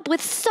us up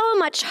with so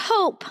much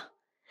hope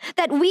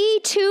that we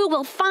too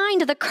will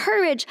find the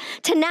courage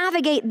to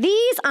navigate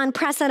these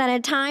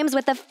unprecedented times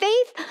with the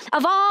faith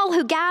of all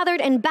who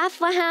gathered in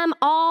Bethlehem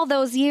all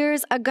those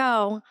years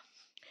ago.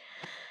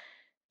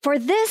 For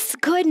this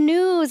good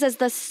news is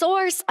the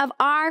source of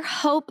our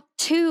hope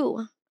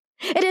too.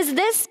 It is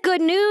this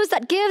good news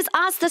that gives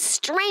us the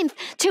strength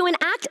to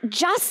enact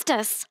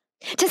justice,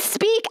 to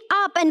speak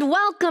up and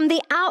welcome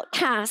the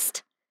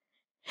outcast.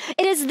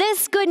 It is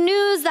this good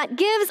news that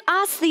gives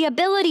us the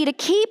ability to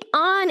keep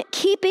on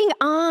keeping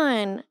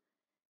on.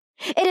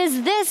 It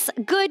is this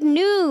good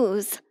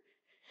news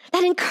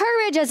that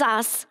encourages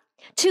us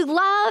to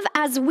love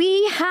as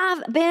we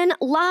have been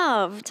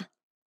loved.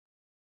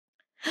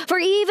 For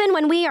even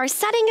when we are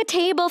setting a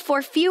table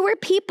for fewer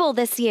people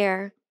this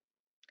year,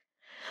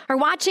 or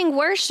watching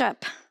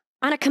worship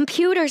on a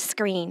computer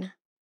screen,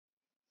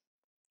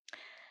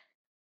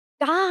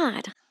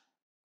 God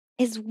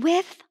is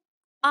with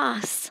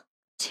us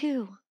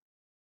too.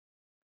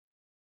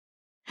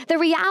 The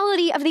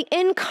reality of the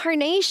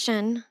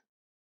incarnation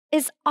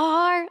is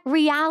our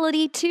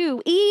reality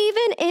too.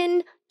 Even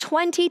in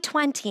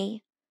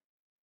 2020,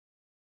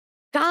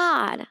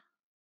 God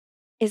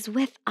is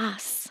with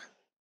us.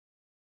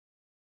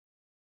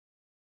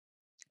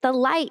 The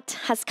light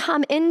has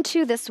come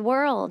into this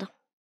world,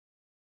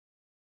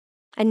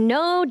 and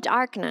no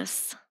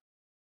darkness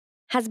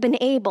has been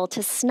able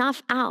to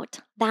snuff out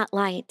that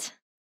light.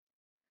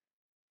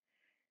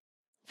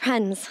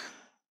 Friends,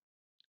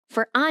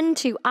 for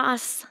unto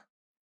us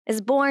is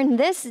born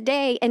this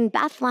day in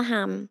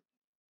Bethlehem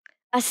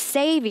a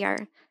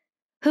Savior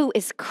who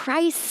is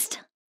Christ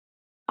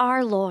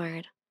our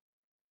Lord.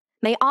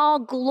 May all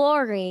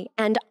glory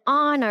and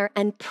honor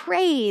and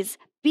praise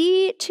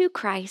be to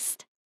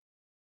Christ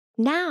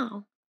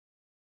now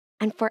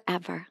and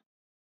forever.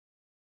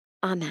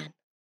 Amen.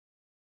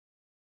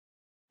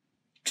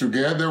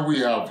 Together we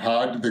have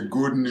heard the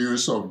good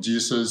news of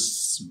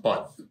Jesus'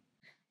 birth.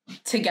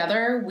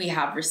 Together we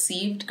have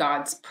received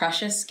God's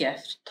precious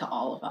gift to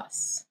all of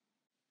us.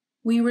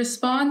 We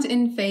respond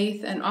in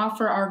faith and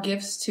offer our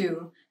gifts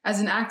too, as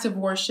an act of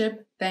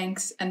worship,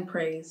 thanks, and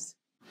praise.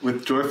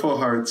 With joyful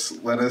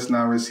hearts, let us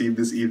now receive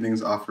this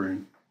evening's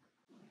offering.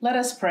 Let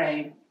us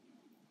pray.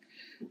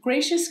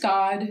 Gracious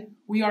God,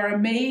 we are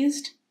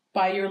amazed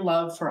by your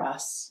love for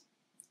us.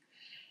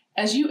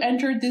 As you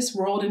entered this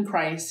world in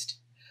Christ,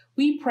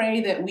 we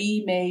pray that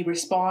we may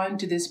respond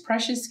to this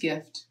precious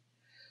gift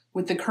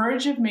with the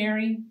courage of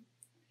Mary,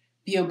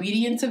 the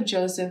obedience of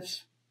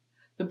Joseph,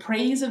 the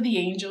praise of the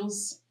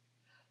angels,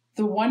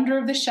 the wonder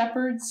of the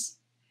shepherds,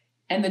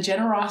 and the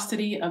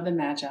generosity of the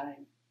Magi.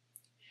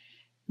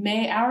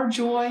 May our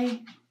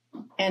joy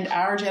and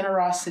our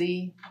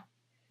generosity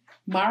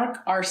mark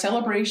our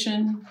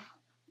celebration,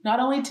 not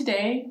only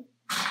today,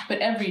 but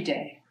every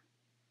day.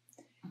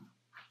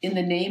 In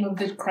the name of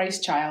the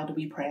Christ child,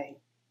 we pray.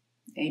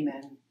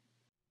 Amen.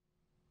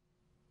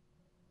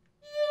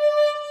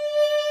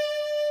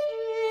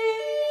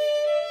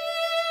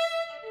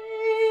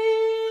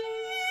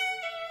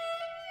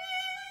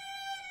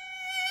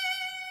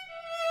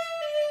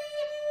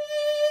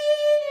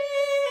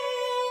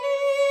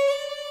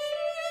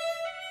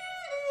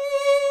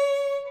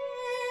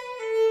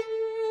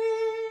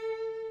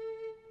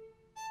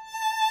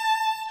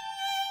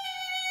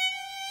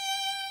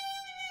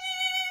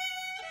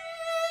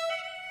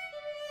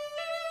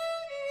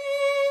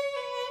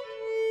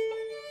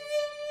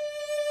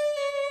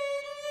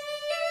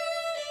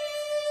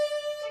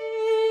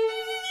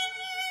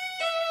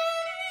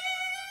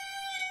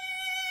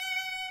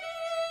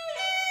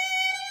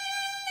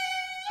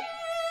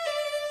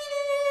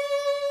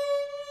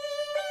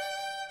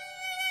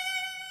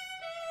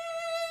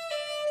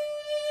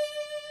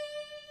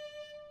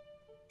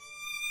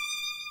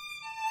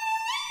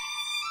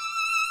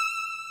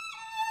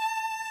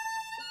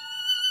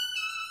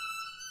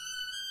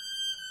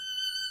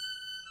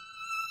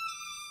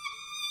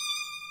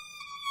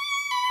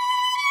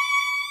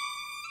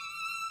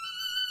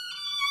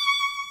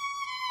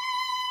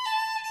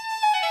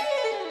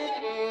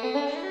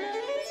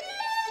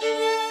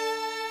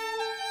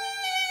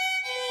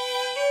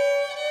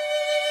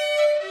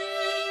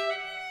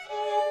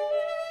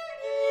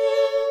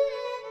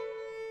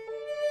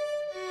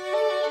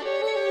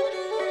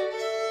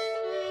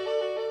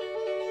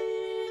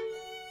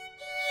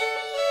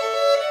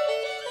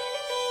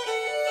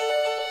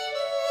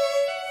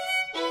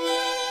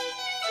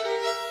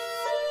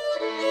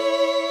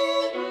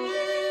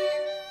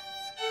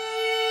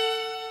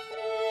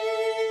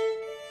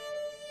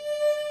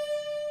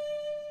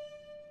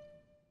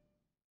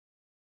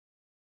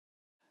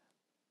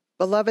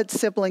 Beloved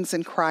siblings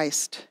in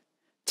Christ,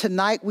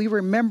 tonight we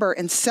remember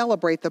and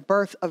celebrate the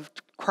birth of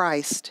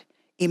Christ,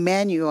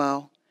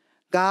 Emmanuel,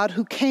 God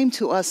who came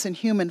to us in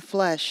human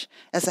flesh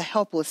as a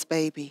helpless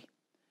baby.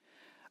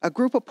 A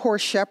group of poor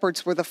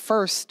shepherds were the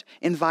first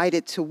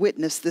invited to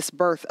witness this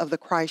birth of the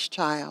Christ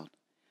child.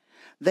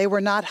 They were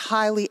not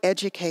highly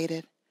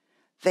educated.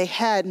 They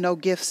had no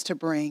gifts to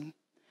bring.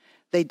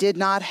 They did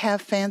not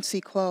have fancy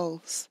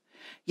clothes.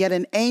 Yet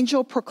an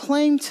angel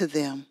proclaimed to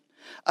them,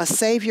 "A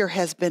Savior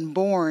has been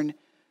born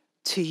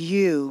to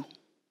you."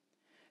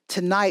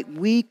 Tonight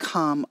we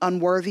come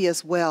unworthy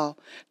as well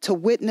to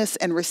witness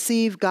and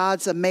receive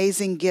God's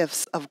amazing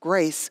gifts of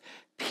grace,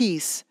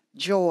 peace,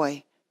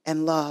 joy,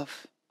 and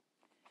love.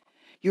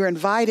 You're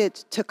invited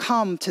to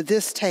come to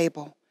this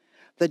table,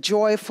 the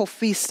joyful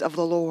feast of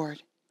the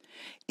Lord.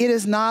 It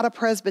is not a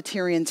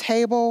Presbyterian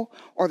table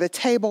or the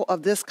table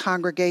of this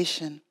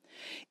congregation.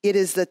 It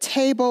is the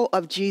table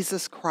of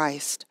Jesus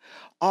Christ.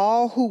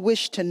 All who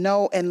wish to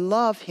know and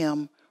love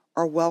him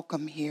are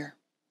welcome here.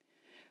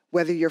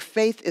 Whether your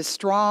faith is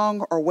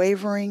strong or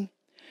wavering,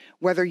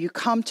 whether you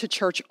come to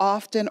church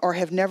often or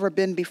have never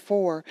been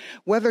before,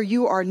 whether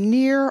you are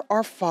near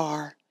or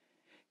far,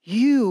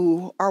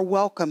 you are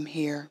welcome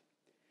here.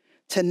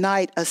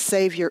 Tonight, a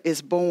Savior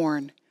is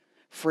born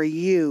for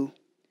you,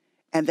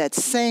 and that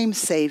same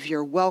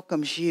Savior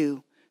welcomes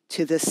you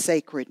to this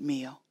sacred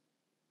meal.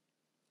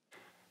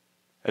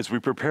 As we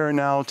prepare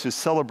now to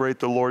celebrate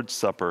the Lord's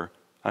Supper,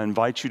 I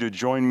invite you to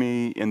join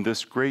me in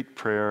this great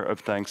prayer of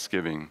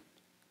thanksgiving.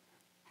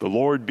 The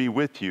Lord be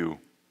with you,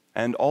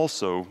 and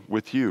also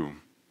with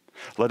you.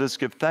 Let us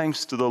give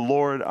thanks to the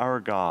Lord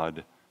our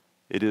God.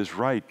 It is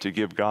right to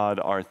give God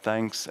our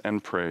thanks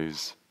and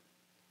praise.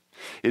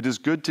 It is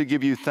good to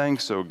give you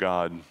thanks, O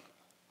God,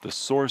 the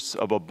source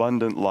of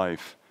abundant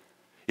life.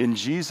 In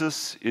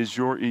Jesus is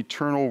your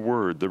eternal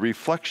word, the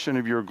reflection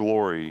of your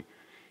glory.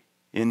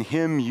 In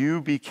him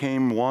you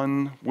became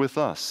one with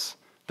us,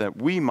 that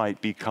we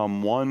might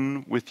become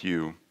one with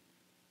you.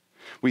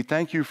 We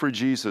thank you for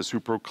Jesus,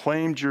 who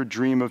proclaimed your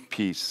dream of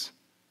peace.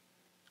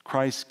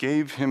 Christ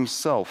gave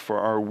himself for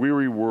our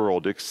weary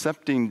world,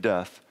 accepting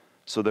death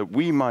so that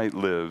we might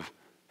live,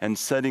 and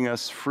setting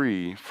us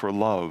free for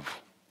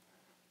love.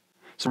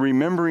 So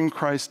remembering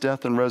Christ's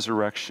death and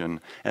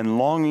resurrection and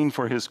longing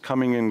for his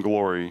coming in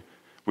glory,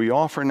 we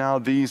offer now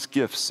these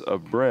gifts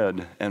of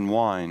bread and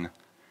wine,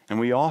 and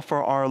we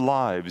offer our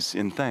lives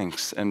in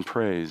thanks and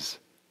praise.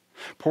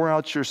 Pour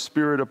out your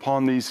Spirit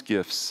upon these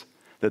gifts,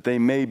 that they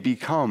may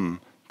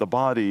become the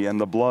body and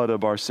the blood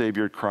of our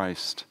Savior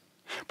Christ.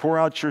 Pour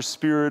out your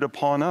Spirit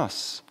upon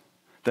us,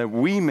 that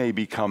we may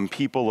become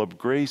people of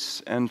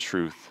grace and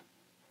truth.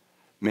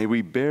 May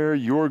we bear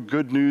your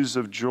good news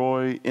of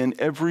joy in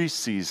every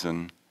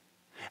season,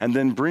 and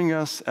then bring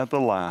us at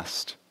the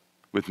last,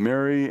 with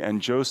Mary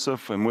and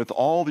Joseph and with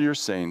all your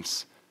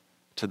saints,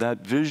 to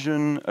that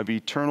vision of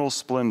eternal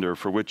splendor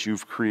for which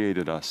you've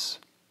created us.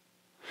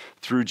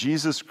 Through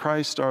Jesus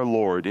Christ our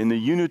Lord, in the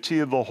unity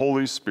of the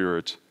Holy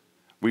Spirit,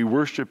 we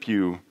worship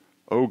you,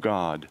 O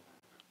God,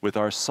 with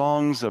our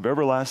songs of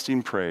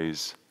everlasting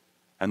praise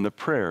and the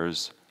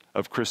prayers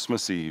of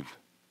Christmas Eve.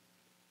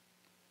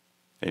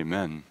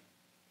 Amen.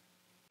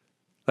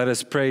 Let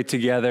us pray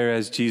together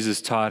as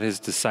Jesus taught his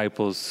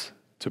disciples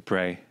to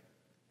pray.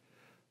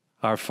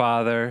 Our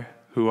Father,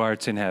 who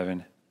art in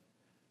heaven,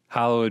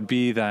 hallowed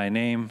be thy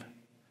name.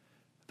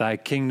 Thy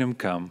kingdom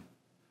come,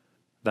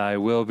 thy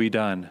will be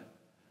done,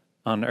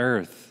 on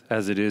earth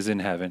as it is in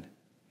heaven.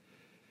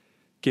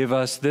 Give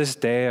us this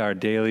day our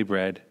daily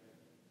bread,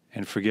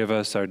 and forgive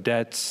us our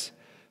debts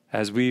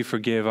as we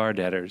forgive our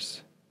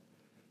debtors.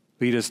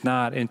 Lead us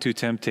not into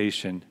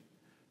temptation,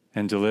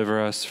 and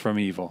deliver us from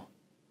evil.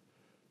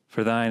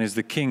 For thine is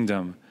the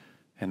kingdom,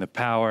 and the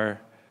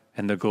power,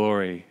 and the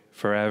glory,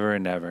 forever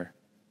and ever.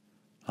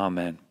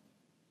 Amen.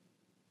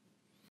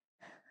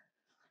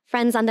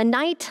 Friends, on the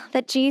night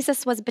that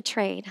Jesus was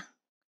betrayed,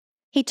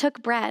 he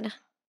took bread,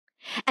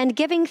 and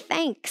giving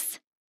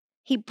thanks,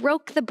 he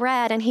broke the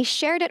bread and he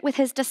shared it with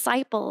his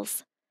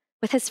disciples,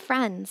 with his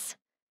friends,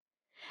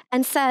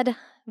 and said,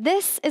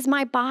 "This is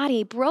my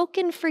body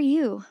broken for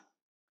you.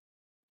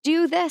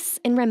 Do this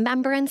in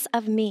remembrance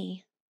of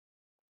me."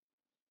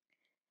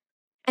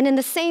 And in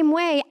the same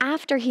way,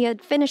 after he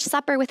had finished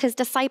supper with his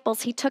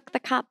disciples, he took the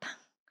cup,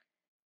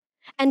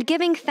 and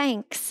giving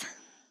thanks,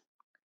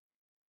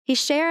 he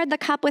shared the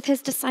cup with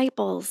his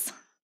disciples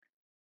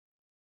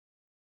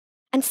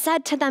and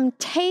said to them,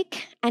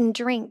 "Take and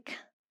drink.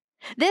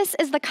 This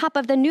is the cup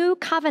of the new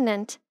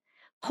covenant,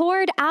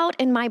 poured out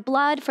in my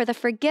blood for the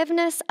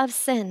forgiveness of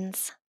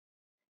sins.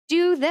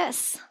 Do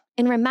this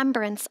in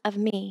remembrance of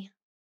me."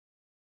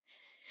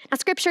 Now,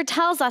 Scripture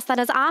tells us that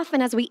as often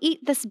as we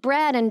eat this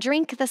bread and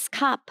drink this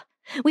cup,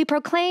 we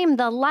proclaim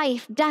the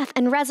life, death,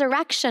 and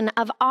resurrection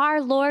of our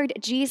Lord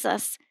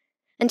Jesus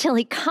until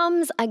he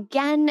comes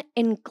again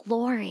in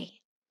glory.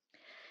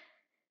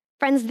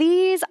 Friends,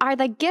 these are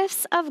the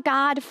gifts of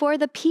God for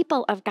the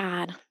people of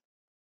God.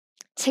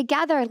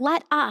 Together,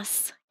 let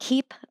us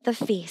keep the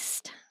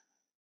feast.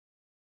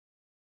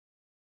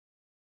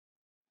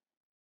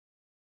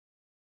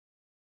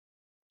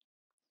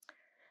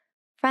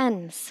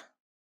 Friends,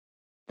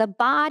 the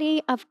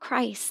body of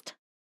Christ,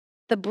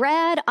 the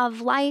bread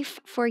of life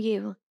for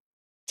you,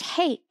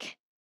 take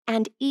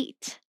and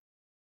eat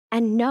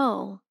and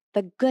know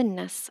the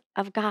goodness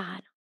of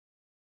God.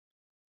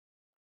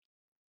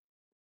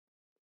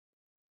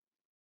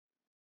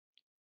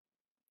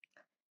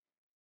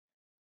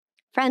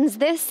 Friends,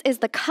 this is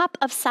the cup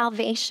of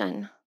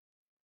salvation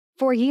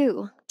for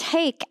you.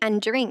 Take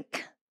and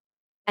drink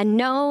and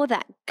know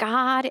that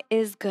God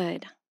is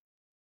good.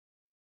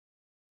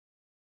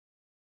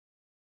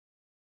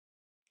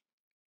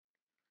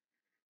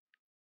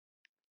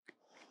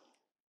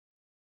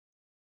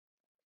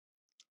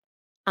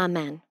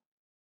 Amen.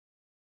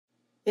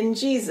 In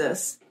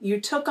Jesus, you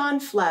took on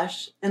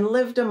flesh and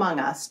lived among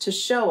us to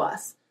show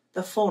us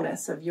the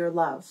fullness of your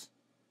love.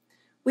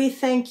 We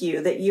thank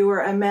you that you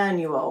are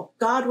Emmanuel,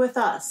 God with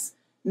us,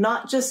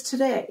 not just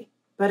today,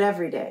 but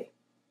every day.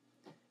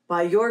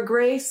 By your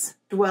grace,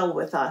 dwell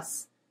with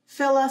us,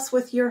 fill us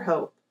with your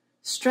hope,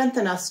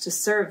 strengthen us to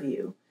serve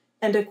you,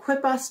 and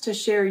equip us to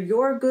share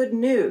your good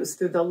news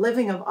through the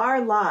living of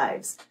our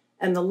lives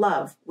and the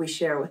love we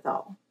share with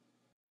all.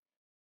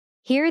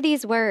 Hear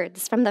these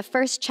words from the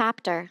first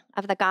chapter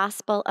of the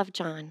Gospel of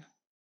John.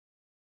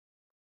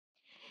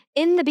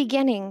 In the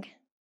beginning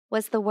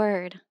was the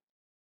Word,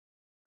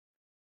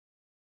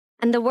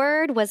 and the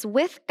Word was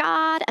with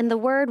God, and the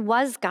Word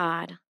was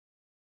God.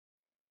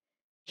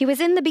 He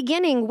was in the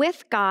beginning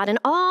with God, and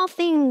all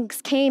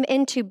things came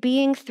into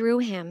being through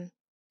him,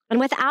 and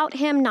without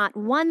him not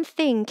one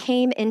thing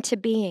came into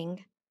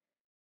being.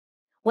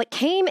 What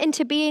came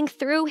into being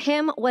through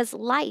him was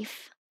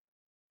life,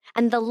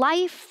 and the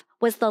life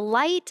was the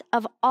light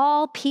of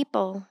all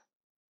people.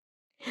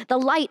 The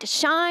light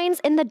shines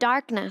in the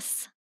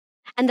darkness,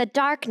 and the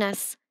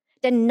darkness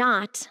did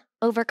not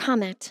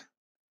overcome it.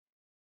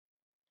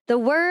 The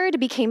Word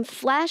became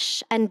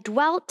flesh and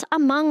dwelt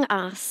among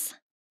us,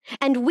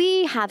 and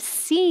we have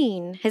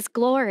seen his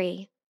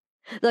glory,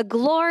 the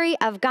glory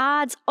of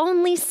God's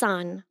only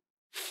Son,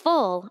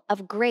 full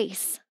of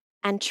grace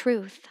and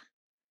truth.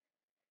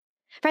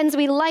 Friends,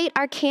 we light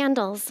our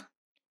candles,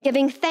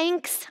 giving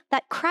thanks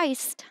that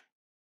Christ,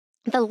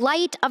 the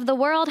light of the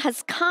world,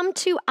 has come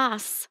to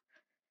us.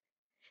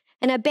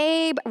 And a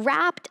babe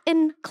wrapped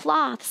in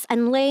cloths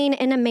and lain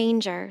in a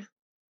manger.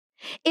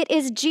 It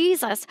is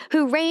Jesus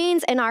who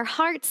reigns in our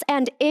hearts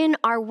and in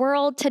our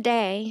world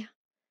today.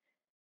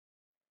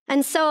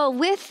 And so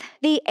with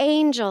the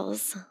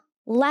angels,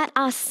 let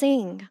us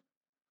sing,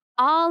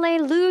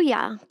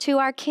 Alleluia to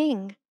our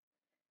King.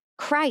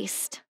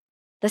 Christ,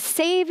 the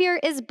Savior,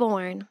 is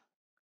born.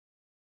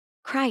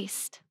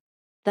 Christ,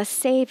 the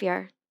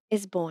Savior,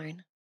 is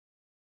born.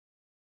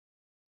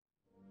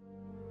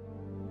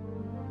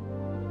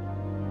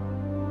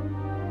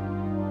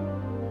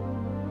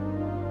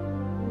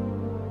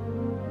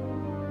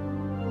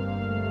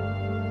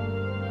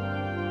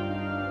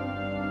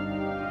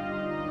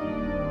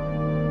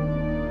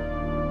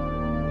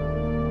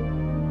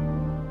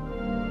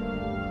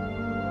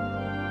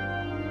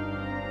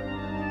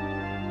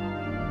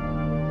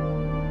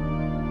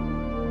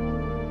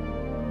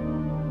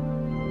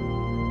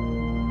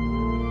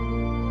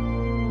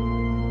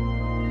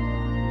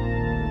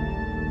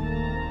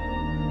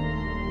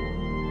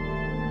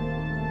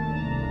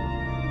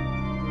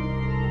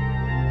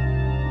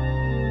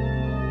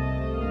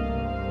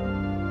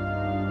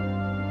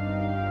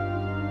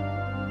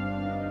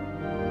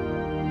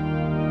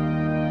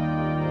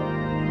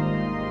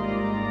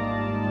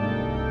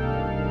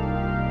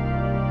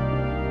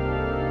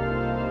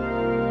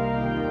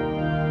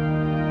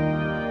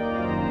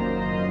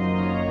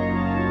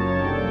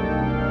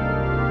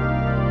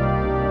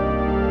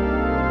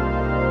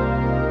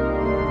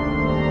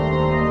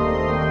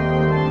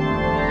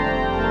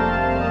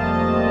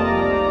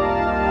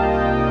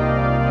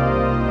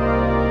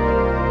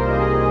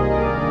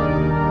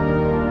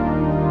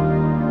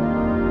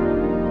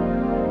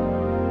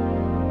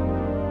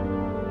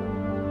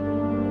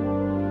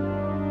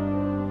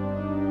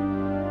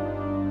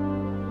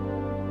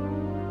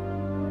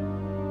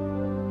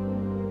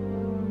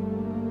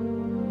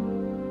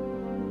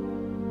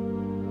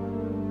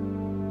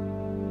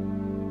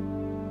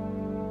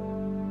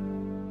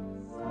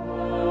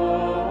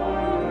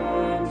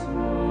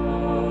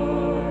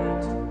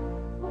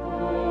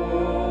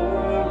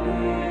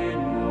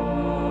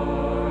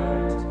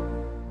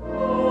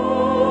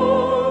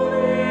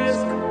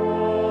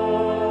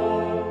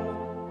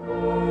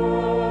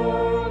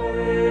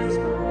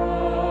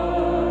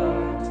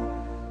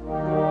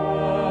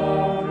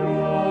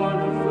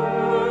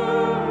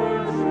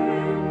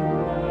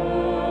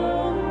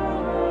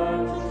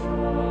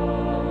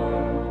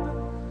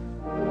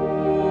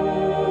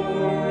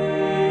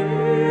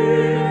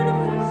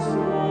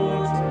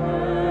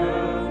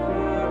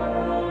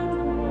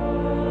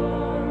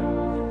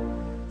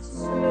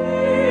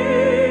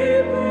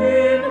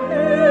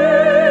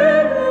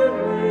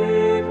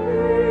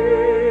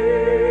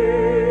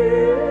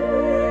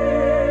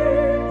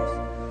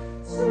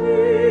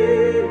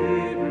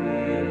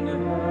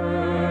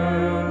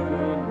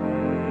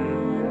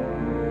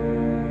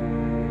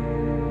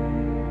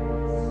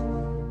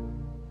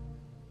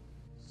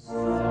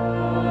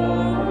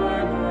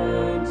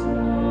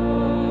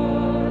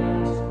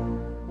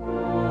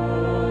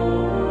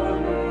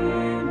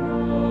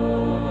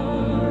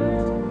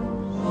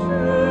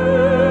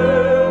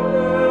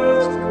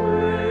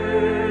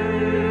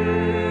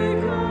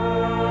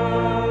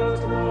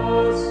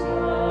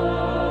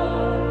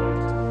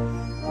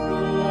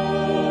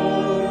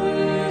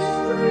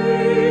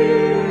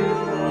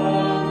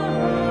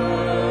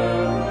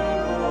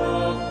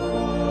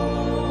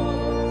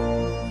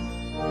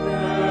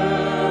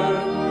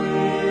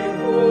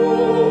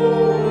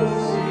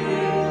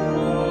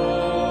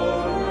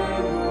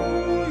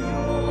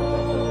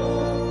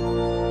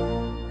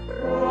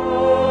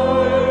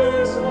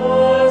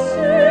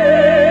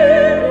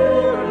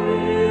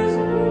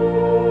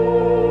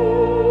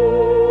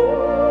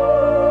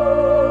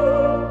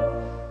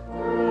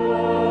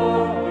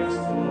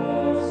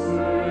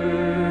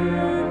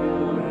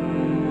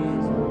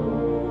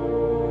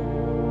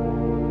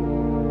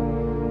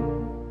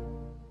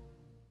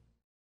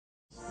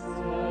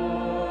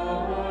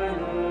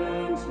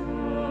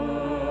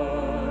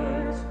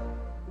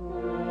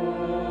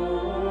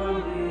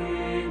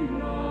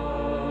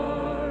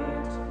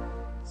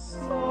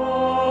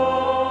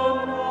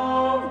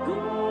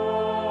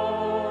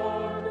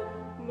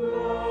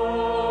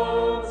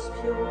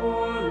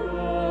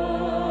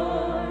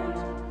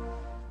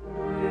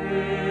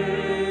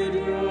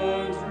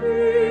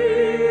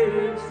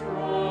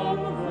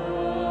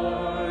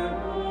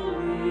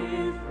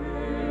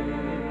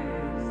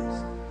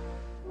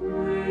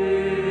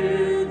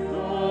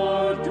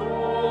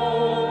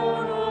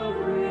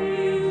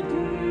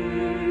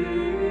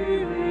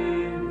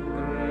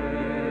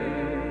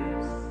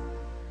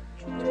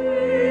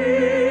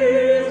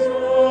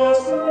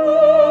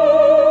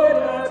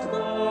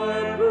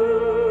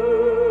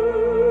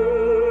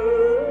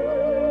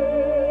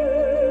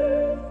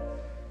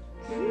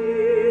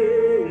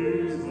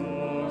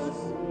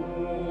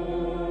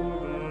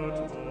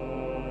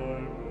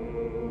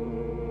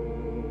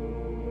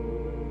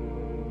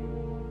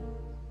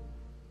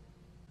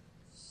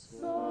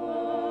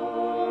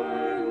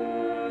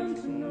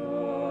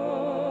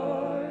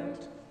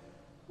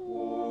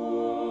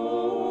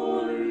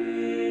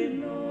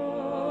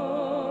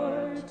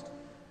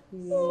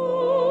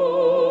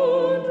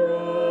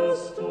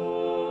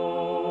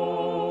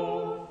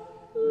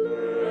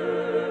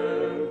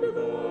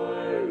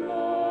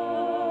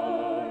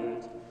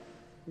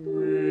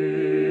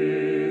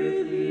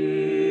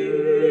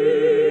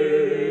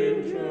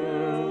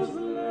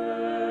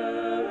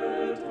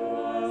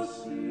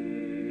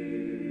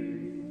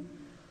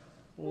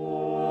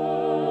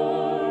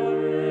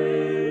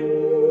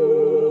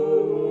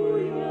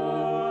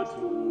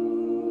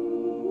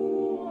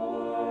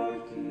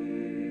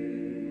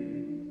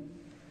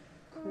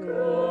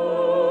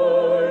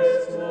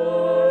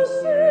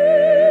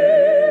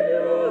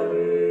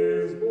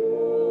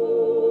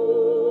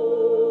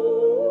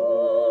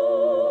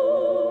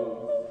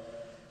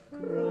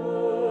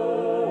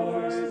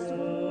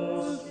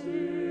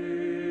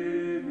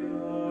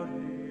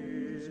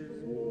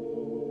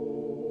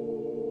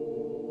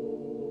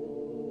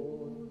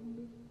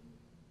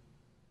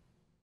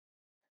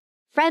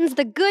 Friends,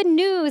 the good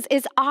news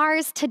is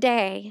ours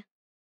today.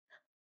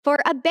 For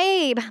a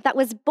babe that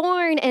was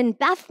born in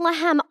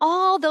Bethlehem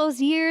all those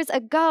years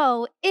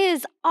ago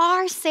is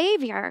our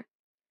Savior,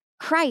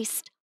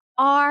 Christ,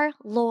 our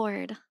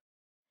Lord.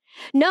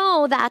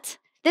 Know that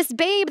this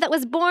babe that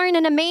was born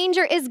in a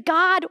manger is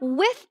God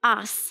with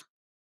us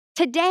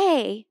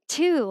today,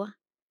 too.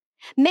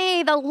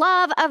 May the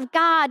love of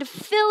God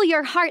fill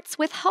your hearts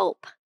with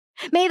hope.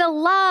 May the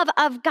love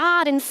of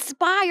God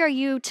inspire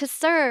you to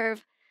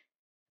serve.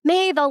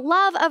 May the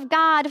love of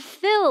God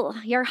fill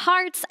your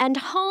hearts and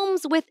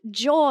homes with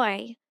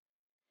joy,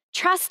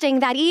 trusting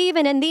that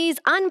even in these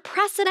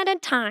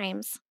unprecedented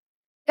times,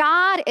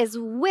 God is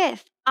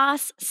with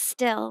us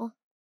still.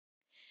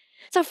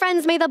 So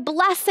friends, may the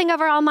blessing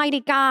of our Almighty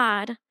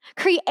God,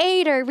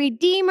 Creator,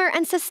 Redeemer,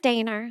 and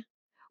Sustainer,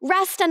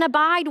 rest and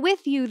abide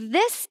with you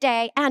this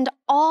day and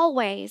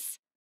always.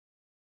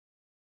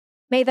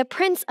 May the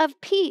Prince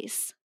of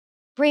Peace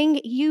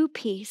bring you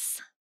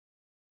peace.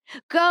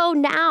 Go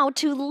now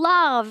to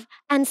love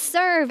and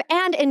serve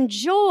and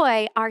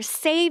enjoy our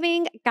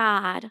saving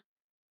God.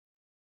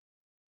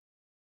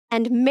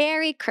 And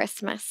Merry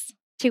Christmas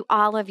to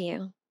all of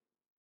you.